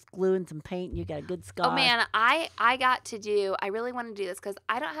Elmer's glue and some paint, and you got a good scar. Oh, man, I really want to do this because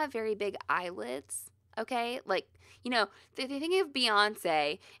I don't have very big eyelids. Okay? Like, if you think of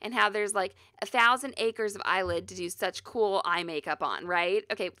Beyonce and how there's like 1,000 acres of eyelid to do such cool eye makeup on, right?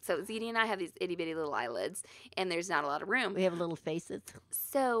 Okay, so Zede and I have these itty bitty little eyelids, and there's not a lot of room. We have little faces.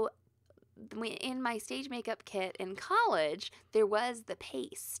 So in my stage makeup kit in college, there was the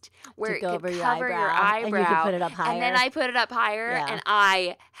paste where it could cover your eyebrow. And you could put it up higher. And then I put it up higher, and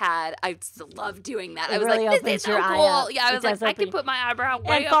I love doing that. I was really like, this is so cool. Yeah, I was like, I can put my eyebrow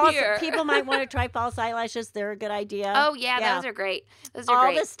way up here. People might want to try false eyelashes. They're a good idea. Oh, yeah, those are great.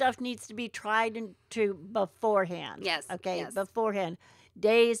 All this stuff needs to be tried into beforehand. Yes. Okay, yes. Beforehand.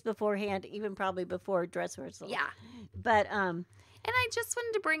 Days beforehand, even probably before dress rehearsal. Yeah. But, and I just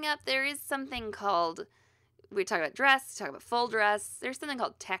wanted to bring up, there is something called, we talk about dress, talk about full dress. There's something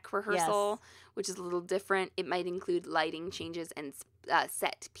called tech rehearsal, which is a little different. It might include lighting changes and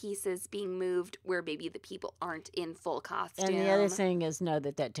set pieces being moved where maybe the people aren't in full costume. And the other thing is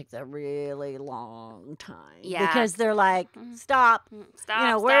that takes a really long time. Yeah. Because they're like, stop.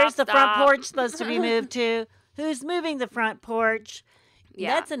 Where's the front porch supposed to be moved to? Who's moving the front porch?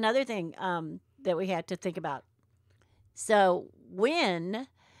 Yeah. That's another thing that we had to think about. So when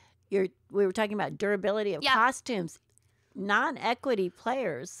we were talking about durability of costumes, non-equity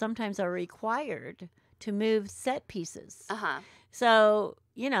players sometimes are required to move set pieces. So,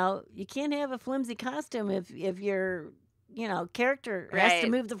 you can't have a flimsy costume if your, character has to Right.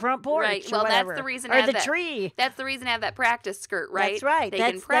 move the front porch Right. or Well, whatever. that's the reason. Or the tree. That's the reason to have that practice skirt, right? That's right. They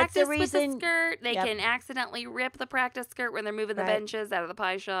That's can the practice reason. with the skirt. They Yep. can accidentally rip the practice skirt when they're moving the Right. benches out of the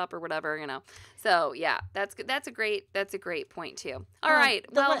pie shop or whatever, So yeah, that's a great point too. All right.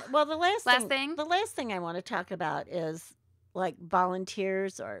 The Well, the last thing. The last thing I want to talk about is like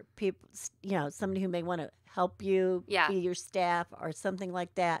volunteers or people, somebody who may want to help you Yeah. be your staff or something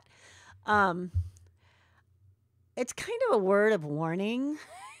like that. It's kind of a word of warning.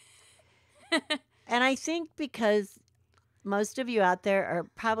 And I think because most of you out there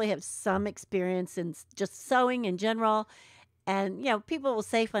probably have some experience in just sewing in general. And, people will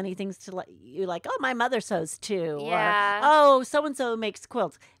say funny things to you like, oh, my mother sews too. Yeah. Or, oh, so-and-so makes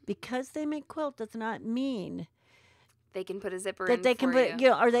quilts. Because they make quilt does not mean They can put a zipper that in they can for put,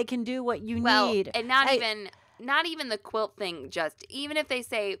 you. or they can do what you Well, need. and not even the quilt thing. Just even if they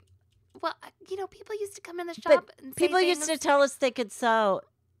say, well, people used to come in the shop and say People used to things. tell us they could sew.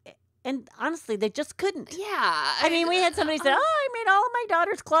 And honestly, they just couldn't. Yeah. I mean, we had somebody say, oh, I made all of my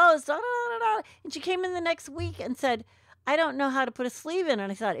daughter's clothes. Da, da, da, da, da. And she came in the next week and said, I don't know how to put a sleeve in.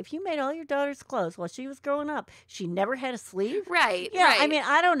 And I thought, if you made all your daughter's clothes while she was growing up, she never had a sleeve? Right. Yeah, Right. I mean,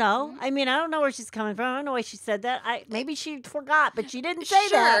 I don't know. I don't know where she's coming from. I don't know why she said that. Maybe she forgot, but she didn't say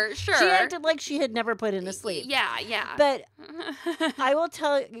that. Sure. She acted like she had never put in a sleeve. Yeah. But I will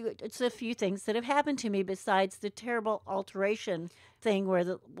tell you, it's a few things that have happened to me besides the terrible alteration thing where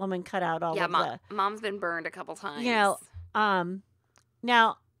the woman cut out all of the... Mom's been burned a couple times.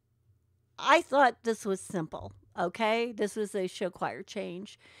 Now, I thought this was simple, okay? This was a show choir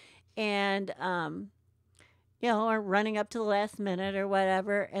change. And, or running up to the last minute or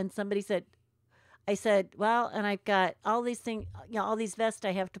whatever. And somebody said, I said, well, and I've got all these things, all these vests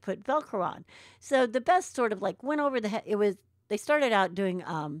I have to put Velcro on. So the vest sort of like went over the head. They started out doing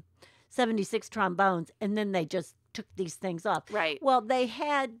 76 trombones, and then they just took these things off. Right. Well, they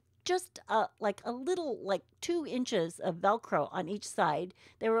had just a little 2 inches of Velcro on each side.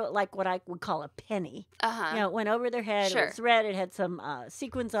 They were like what I would call a penny. Uh-huh. It went over their head. Sure. It was red. It had some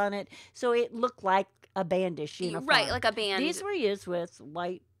sequins on it, so it looked like a bandish uniform. Right, like a band. These were used with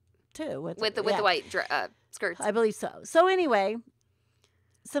white too. With the white skirts. I believe so. So anyway,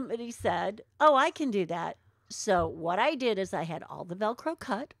 somebody said, "Oh, I can do that." So what I did is I had all the Velcro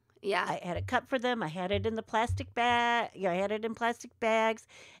cut. Yeah. I had it cut for them. I had it in the plastic bag. I had it in plastic bags.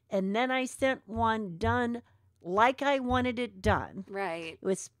 And then I sent one done like I wanted it done. Right.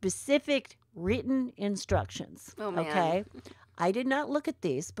 With specific written instructions. Oh, man. Okay. I did not look at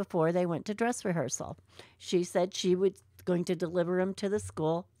these before they went to dress rehearsal. She said she was going to deliver them to the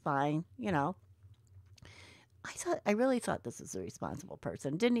school. Fine. I really thought this was a responsible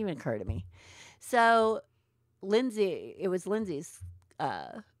person. Didn't even occur to me. So it was Lindsay's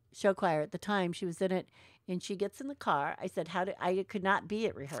show choir at the time. She was in it, and she gets in the car. I said, I could not be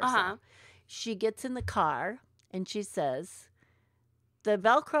at rehearsal. Uh-huh. She gets in the car, and she says, the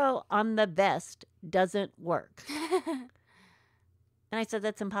Velcro on the vest doesn't work. And I said,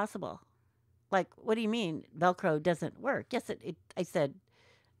 that's impossible. Like, what do you mean Velcro doesn't work? Yes, I said,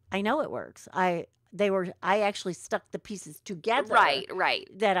 I know it works. I actually stuck the pieces together. Right.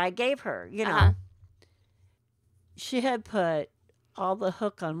 That I gave her, Uh-huh. She had put all the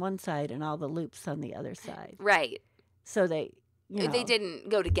hook on one side and all the loops on the other side. Right. So they didn't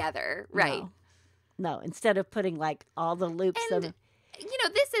go together. Right. No, instead of putting like all the loops And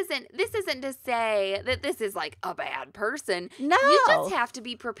this isn't to say that this is like a bad person. No. You just have to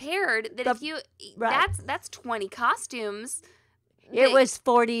be prepared that right. that's 20 costumes. It was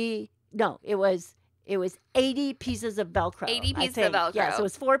 40. No, it was 80 pieces of Velcro. 80 I pieces think. of Velcro. Yeah, so it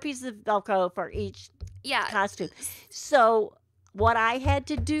was 4 pieces of Velcro for each Yeah. costume. So what I had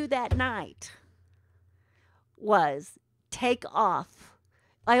to do that night was take off.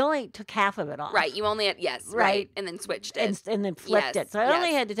 I only took half of it off. Right. You only had, yes. Right. And then switched it. And then flipped Yes, it. So I only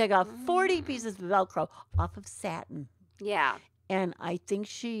yes. had to take off 40 pieces of Velcro off of satin. Yeah. And I think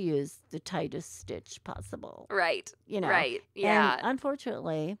she used the tightest stitch possible. Right. You know. Right. Yeah. And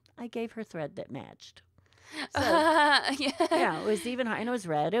unfortunately, I gave her thread that matched. So, Yeah. it was even hard. And it was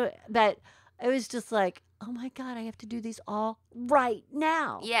red. But it was just like, oh my God, I have to do these all right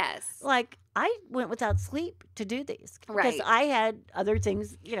now. Yes. Like, I went without sleep to do these. Because Right. I had other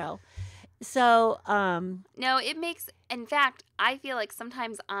things, So, No, it makes, in fact, I feel like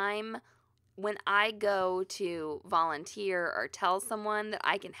sometimes when I go to volunteer or tell someone that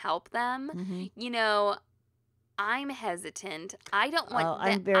I can help them, mhm. I'm hesitant. I don't want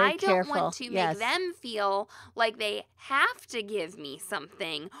I'm very I don't careful. want to Yes. make them feel like they have to give me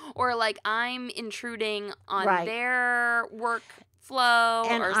something or like I'm intruding on Right. their workflow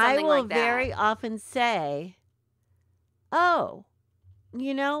And or I something will like that. very often say, oh,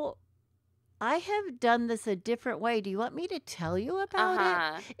 you know, I have done this a different way. Do you want me to tell you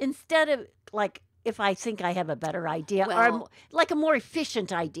about it? Instead of like, if I think I have a better idea Well- or like a more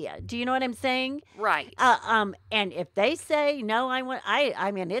efficient idea. Do you know what I'm saying? Right. And if they say no,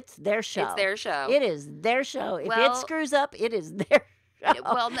 I mean, it's their show. It's their show. It is their show. If it Well- screws up, it is their show.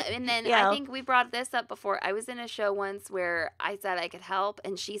 Well, and then You I know? think we brought this up before. I was in a show once where I said I could help,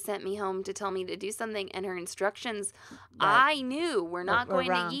 and she sent me home to tell me to do something, and her instructions Right. I knew were not We're going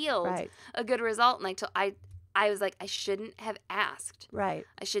wrong. to yield Right. a good result. And I was like, I shouldn't have asked. Right.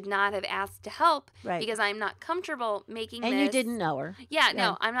 I should not have asked to help Right. because I'm not comfortable making And this. you didn't know her. Yeah, Yeah.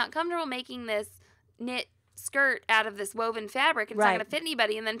 no, I'm not comfortable making this knit skirt out of this woven fabric. It's not Right. going to fit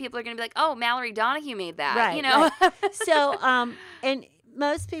anybody. And then people are going to be like, oh, Mallory Donahue made that. Right, You know? So, and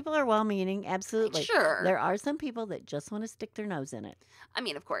most people are well-meaning, absolutely. Sure. There are some people that just want to stick their nose in it. I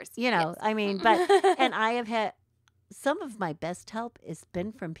mean, of course. You know, yes. I mean, but, and I have had, some of my best help has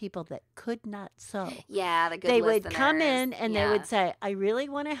been from people that could not sew. Yeah, the good They would listeners. come in and they Yeah. would say, I really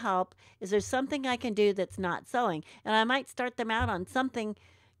want to help. Is there something I can do that's not sewing? And I might start them out on something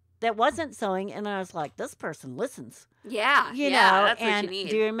that wasn't sewing. And I was like, this person listens. Yeah, You yeah, know, that's and what you need.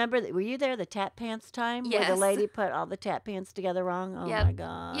 do you remember that? Were you there the tap pants time where the Yes. lady put all the tap pants together wrong? Oh Yep. my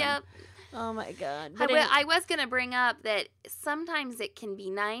God. Yep. Oh my God. I, But I was going to bring up that sometimes it can be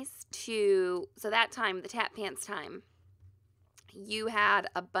nice to, so that time, the tap pants time, you had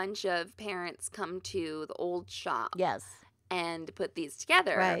a bunch of parents come to the old shop yes. and put these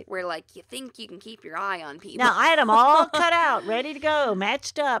together. Right. Where like you think you can keep your eye on people. Now I had them all cut out, ready to go,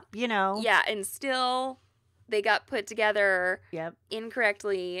 matched up, you know. Yeah, and still they got put together Yep.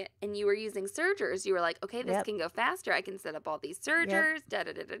 incorrectly and you were using sergers. You were like, okay, this Yep. can go faster. I can set up all these sergers, da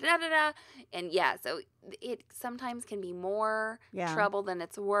da da da da da da. And yeah, so it sometimes can be more Yeah. trouble than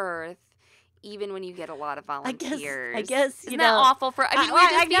it's worth, even when you get a lot of volunteers. I guess Isn't you that know. awful for? I mean,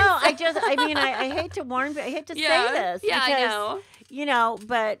 I know. I mean, I hate to warn, I hate to yeah, say this. yeah, because, I know. You know,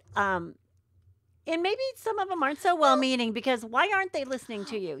 but and maybe some of them aren't so well-meaning because why aren't they listening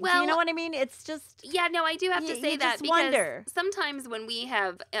to you? Do Well- you know what I mean? It's just Yeah, no, I do have to You- say you that just because wonder. sometimes when we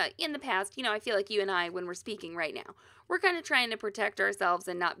have, in the past, you know, I feel like you and I, when we're speaking right now, we're kind of trying to protect ourselves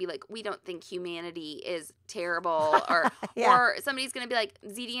and not be like, we don't think humanity is terrible or Yeah. or somebody's going to be like,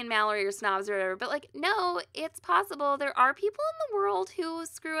 Zede and Mallory are snobs or whatever. But like, no, it's possible. There are people in the world who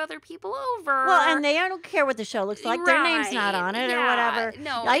screw other people over. well, and they don't care what the show looks like. Their name's not Right, on it or yeah, whatever.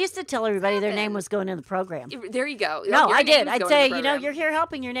 no, I used to tell everybody their name happened. was going in the program. There you go. No, Your I did. name's I'd going say, to the you know, program. you're here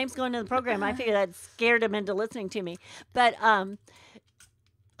helping. Your name's going to the program. I figured that scared them into listening to me. But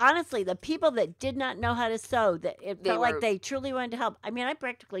honestly, the people that did not know how to sew, that it They felt like were- they truly wanted to help. I mean, I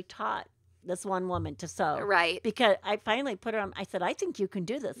practically taught this one woman to sew. Right. Because I finally put her on. I said, I think you can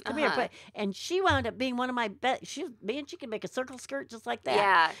do this. Come here. Uh-huh. And she wound up being one of my best. She could make a circle skirt just like that.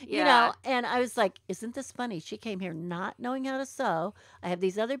 Yeah. You know, and I was like, isn't this funny? She came here not knowing how to sew. I have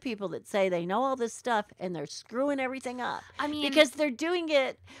these other people that say they know all this stuff and they're screwing everything up I mean, because they're doing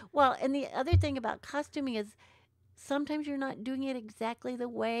it. Well, and the other thing about costuming is sometimes you're not doing it exactly the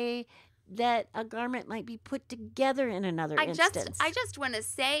way that a garment might be put together in another instance. I just want to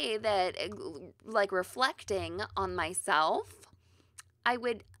say that, like, reflecting on myself,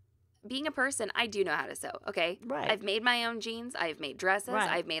 being a person, I do know how to sew, okay? Right. I've made my own jeans. I've made dresses. Right.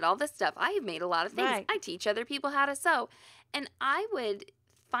 I've made all this stuff. I have made a lot of things. Right. I teach other people how to sew. And I would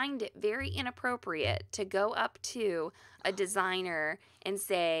find it very inappropriate to go up to a designer and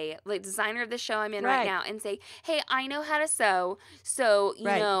say, like, designer of the show I'm in right Right. now, and say, hey, I know how to sew, so, you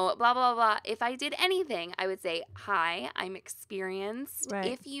Right. know, blah, blah, blah. If I did anything, I would say, hi, I'm experienced. Right.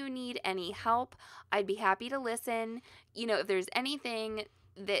 If you need any help, I'd be happy to listen. You know, if there's anything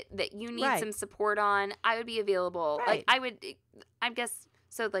that you need Right. some support on, I would be available. Right. Like, I guess,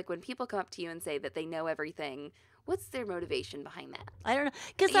 so, like, when people come up to you and say that they know everything, what's their motivation behind that? I don't know.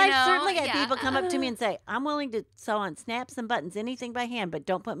 Because You I've know, certainly had yeah. people come up to me and say, I'm willing to sew on snaps and buttons, anything by hand, but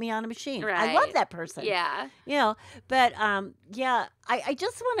don't put me on a machine. I love Right. that person. Yeah. You know, but yeah, I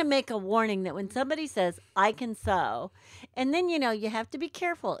just want to make a warning that when somebody says, I can sew, and then, you know, you have to be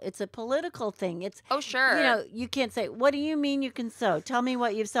careful. It's a political thing. It's, Oh, sure. you know, you can't say, what do you mean you can sew? Tell me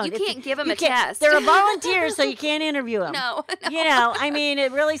what you've sewn. You It's- can't give 'em you a can't- test. They're a volunteer, so you can't interview them. No. You know, I mean,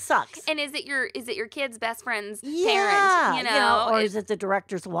 it really sucks. And is it your kid's best friend's Yeah, parent? You know, or is it the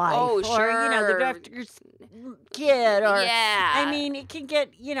director's wife? Oh, Or, you know, the sure. director's kid. Or, yeah. I mean, it can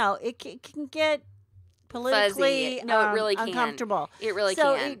get, you know, it can get politically fuzzy. No, it really can. uncomfortable. It really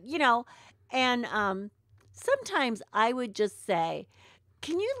so can. And sometimes I would just say,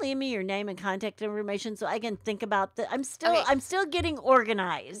 can you leave me your name and contact information so I can think about the I'm still getting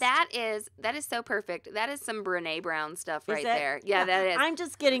organized. That is so perfect. That is some Brene Brown stuff right there. Yeah, that is. I'm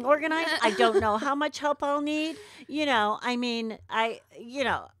just getting organized. I don't know how much help I'll need. Let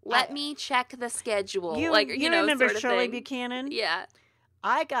me check the schedule. You remember sort of Shirley thing. Buchanan? Yeah.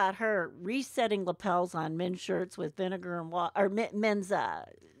 I got her resetting lapels on men's shirts with vinegar and water, or men's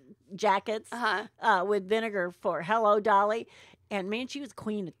jackets with vinegar for Hello Dolly. And man, she was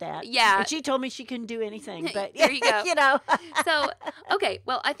queen at that. Yeah. And she told me she couldn't do anything. But there you go. So okay.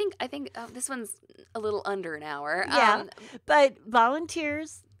 Well, I think this one's a little under an hour. Yeah. But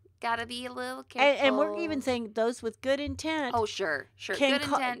volunteers gotta be a little careful. And we're even saying those with good intent. Oh, sure. Good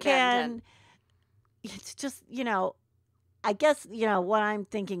intent, bad intent. It's just, I guess, what I'm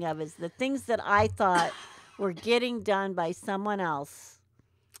thinking of is the things that I thought were getting done by someone else.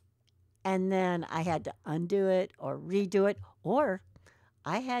 And then I had to undo it or redo it. Or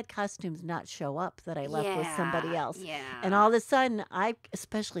I had costumes not show up that I left with somebody else. Yeah. And all of a sudden,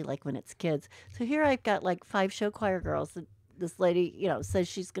 especially like when it's kids. So here I've got like 5 show choir girls that this lady, says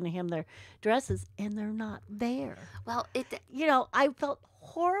she's going to hem their dresses, and they're not there. Well, I felt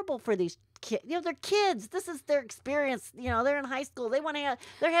horrible for these kids. They're kids. This is their experience. They're in high school. They're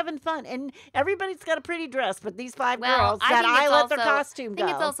having fun, and everybody's got a pretty dress. But these 5 girls that I let their costume go. I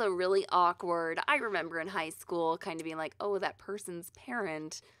think it's also really awkward. I remember in high school, kind of being like, "Oh, that person's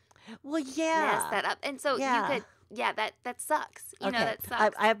parent." Well, yeah, messed that up, and so you could, that sucks. That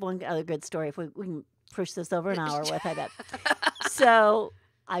sucks. I have one other good story. If we can push this over an hour with, I bet. So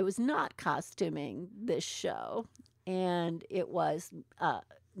I was not costuming this show, and it was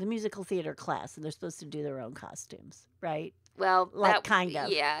the musical theater class, and they're supposed to do their own costumes, right? Well, kind of.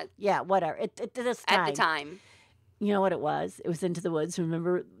 Yeah, whatever. At this time. At the time. You know what it was? It was Into the Woods.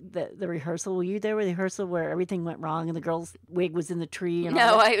 Remember the rehearsal? Were you there with the rehearsal where everything went wrong and the girl's wig was in the tree? And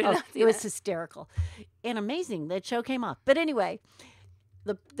no, all that? I would not see It was hysterical and amazing. That show came off. But anyway,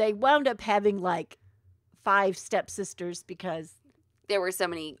 they wound up having like 5 stepsisters because there were so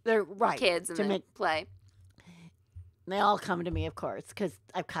many kids in the play. And they all come to me, of course, because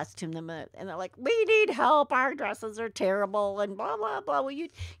I've costumed them, and they're like, "We need help. Our dresses are terrible," and blah blah blah. Well,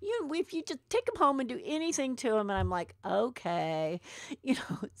 if you just take them home and do anything to them, and I'm like, okay,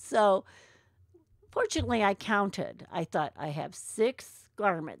 So, fortunately, I counted. I thought I have 6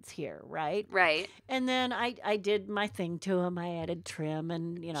 garments here, right? Right. And then I did my thing to them. I added trim,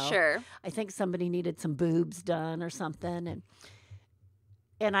 and sure. I think somebody needed some boobs done or something,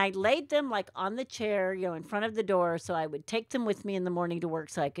 and I laid them like on the chair, in front of the door, so I would take them with me in the morning to work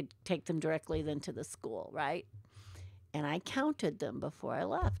so I could take them directly then to the school, right? And I counted them before I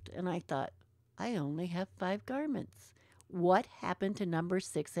left, and I thought, I only have 5 garments. What happened to number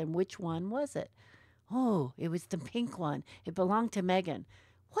 6, and which one was it? Oh, it was the pink one. It belonged to Megan.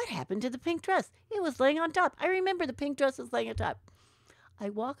 What happened to the pink dress? It was laying on top. I remember the pink dress was laying on top. I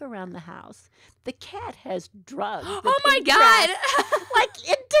walk around the house. The cat has drugged the oh my pink God! dress, like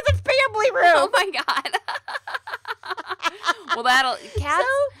into the family room. Oh my God! Well, cats.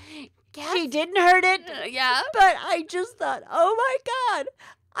 She didn't hurt it. Yeah. But I just thought, oh my God.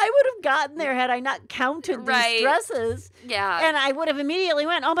 I would have gotten there had I not counted these dresses. Yeah. And I would have immediately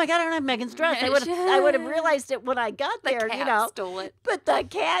went, oh my God, I don't have Megan's dress. I would have realized it when I got there, The cat stole it. But the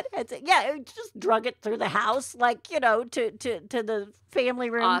cat it just drug it through the house, like, to the family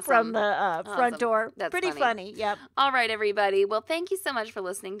room from the front door. That's pretty funny. Yep. All right, everybody. Well, thank you so much for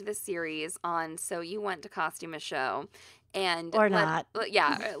listening to this series on So You Went to Costume a Show. And not.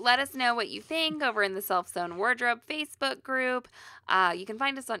 Let us know what you think over in the Self Sewn Wardrobe Facebook group. You can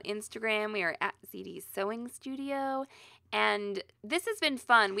find us on Instagram. We are at Zede's Sewing Studio. And this has been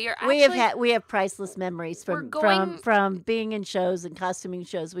fun. We have priceless memories from being in shows and costuming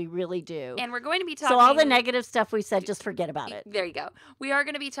shows. We really do. And we're going to be talking. So all the negative stuff we said, just forget about it. There you go. We are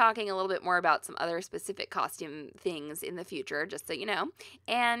going to be talking a little bit more about some other specific costume things in the future, just so you know.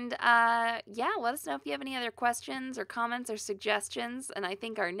 And let us know if you have any other questions or comments or suggestions. And I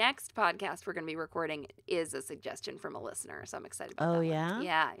think our next podcast we're going to be recording is a suggestion from a listener. So I'm excited about that. Oh, yeah? One.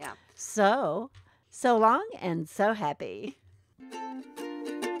 Yeah. So long and so happy.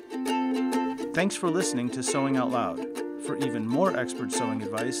 Thanks for listening to Sewing Out Loud. For even more expert sewing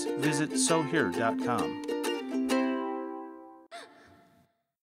advice, visit sewhere.com.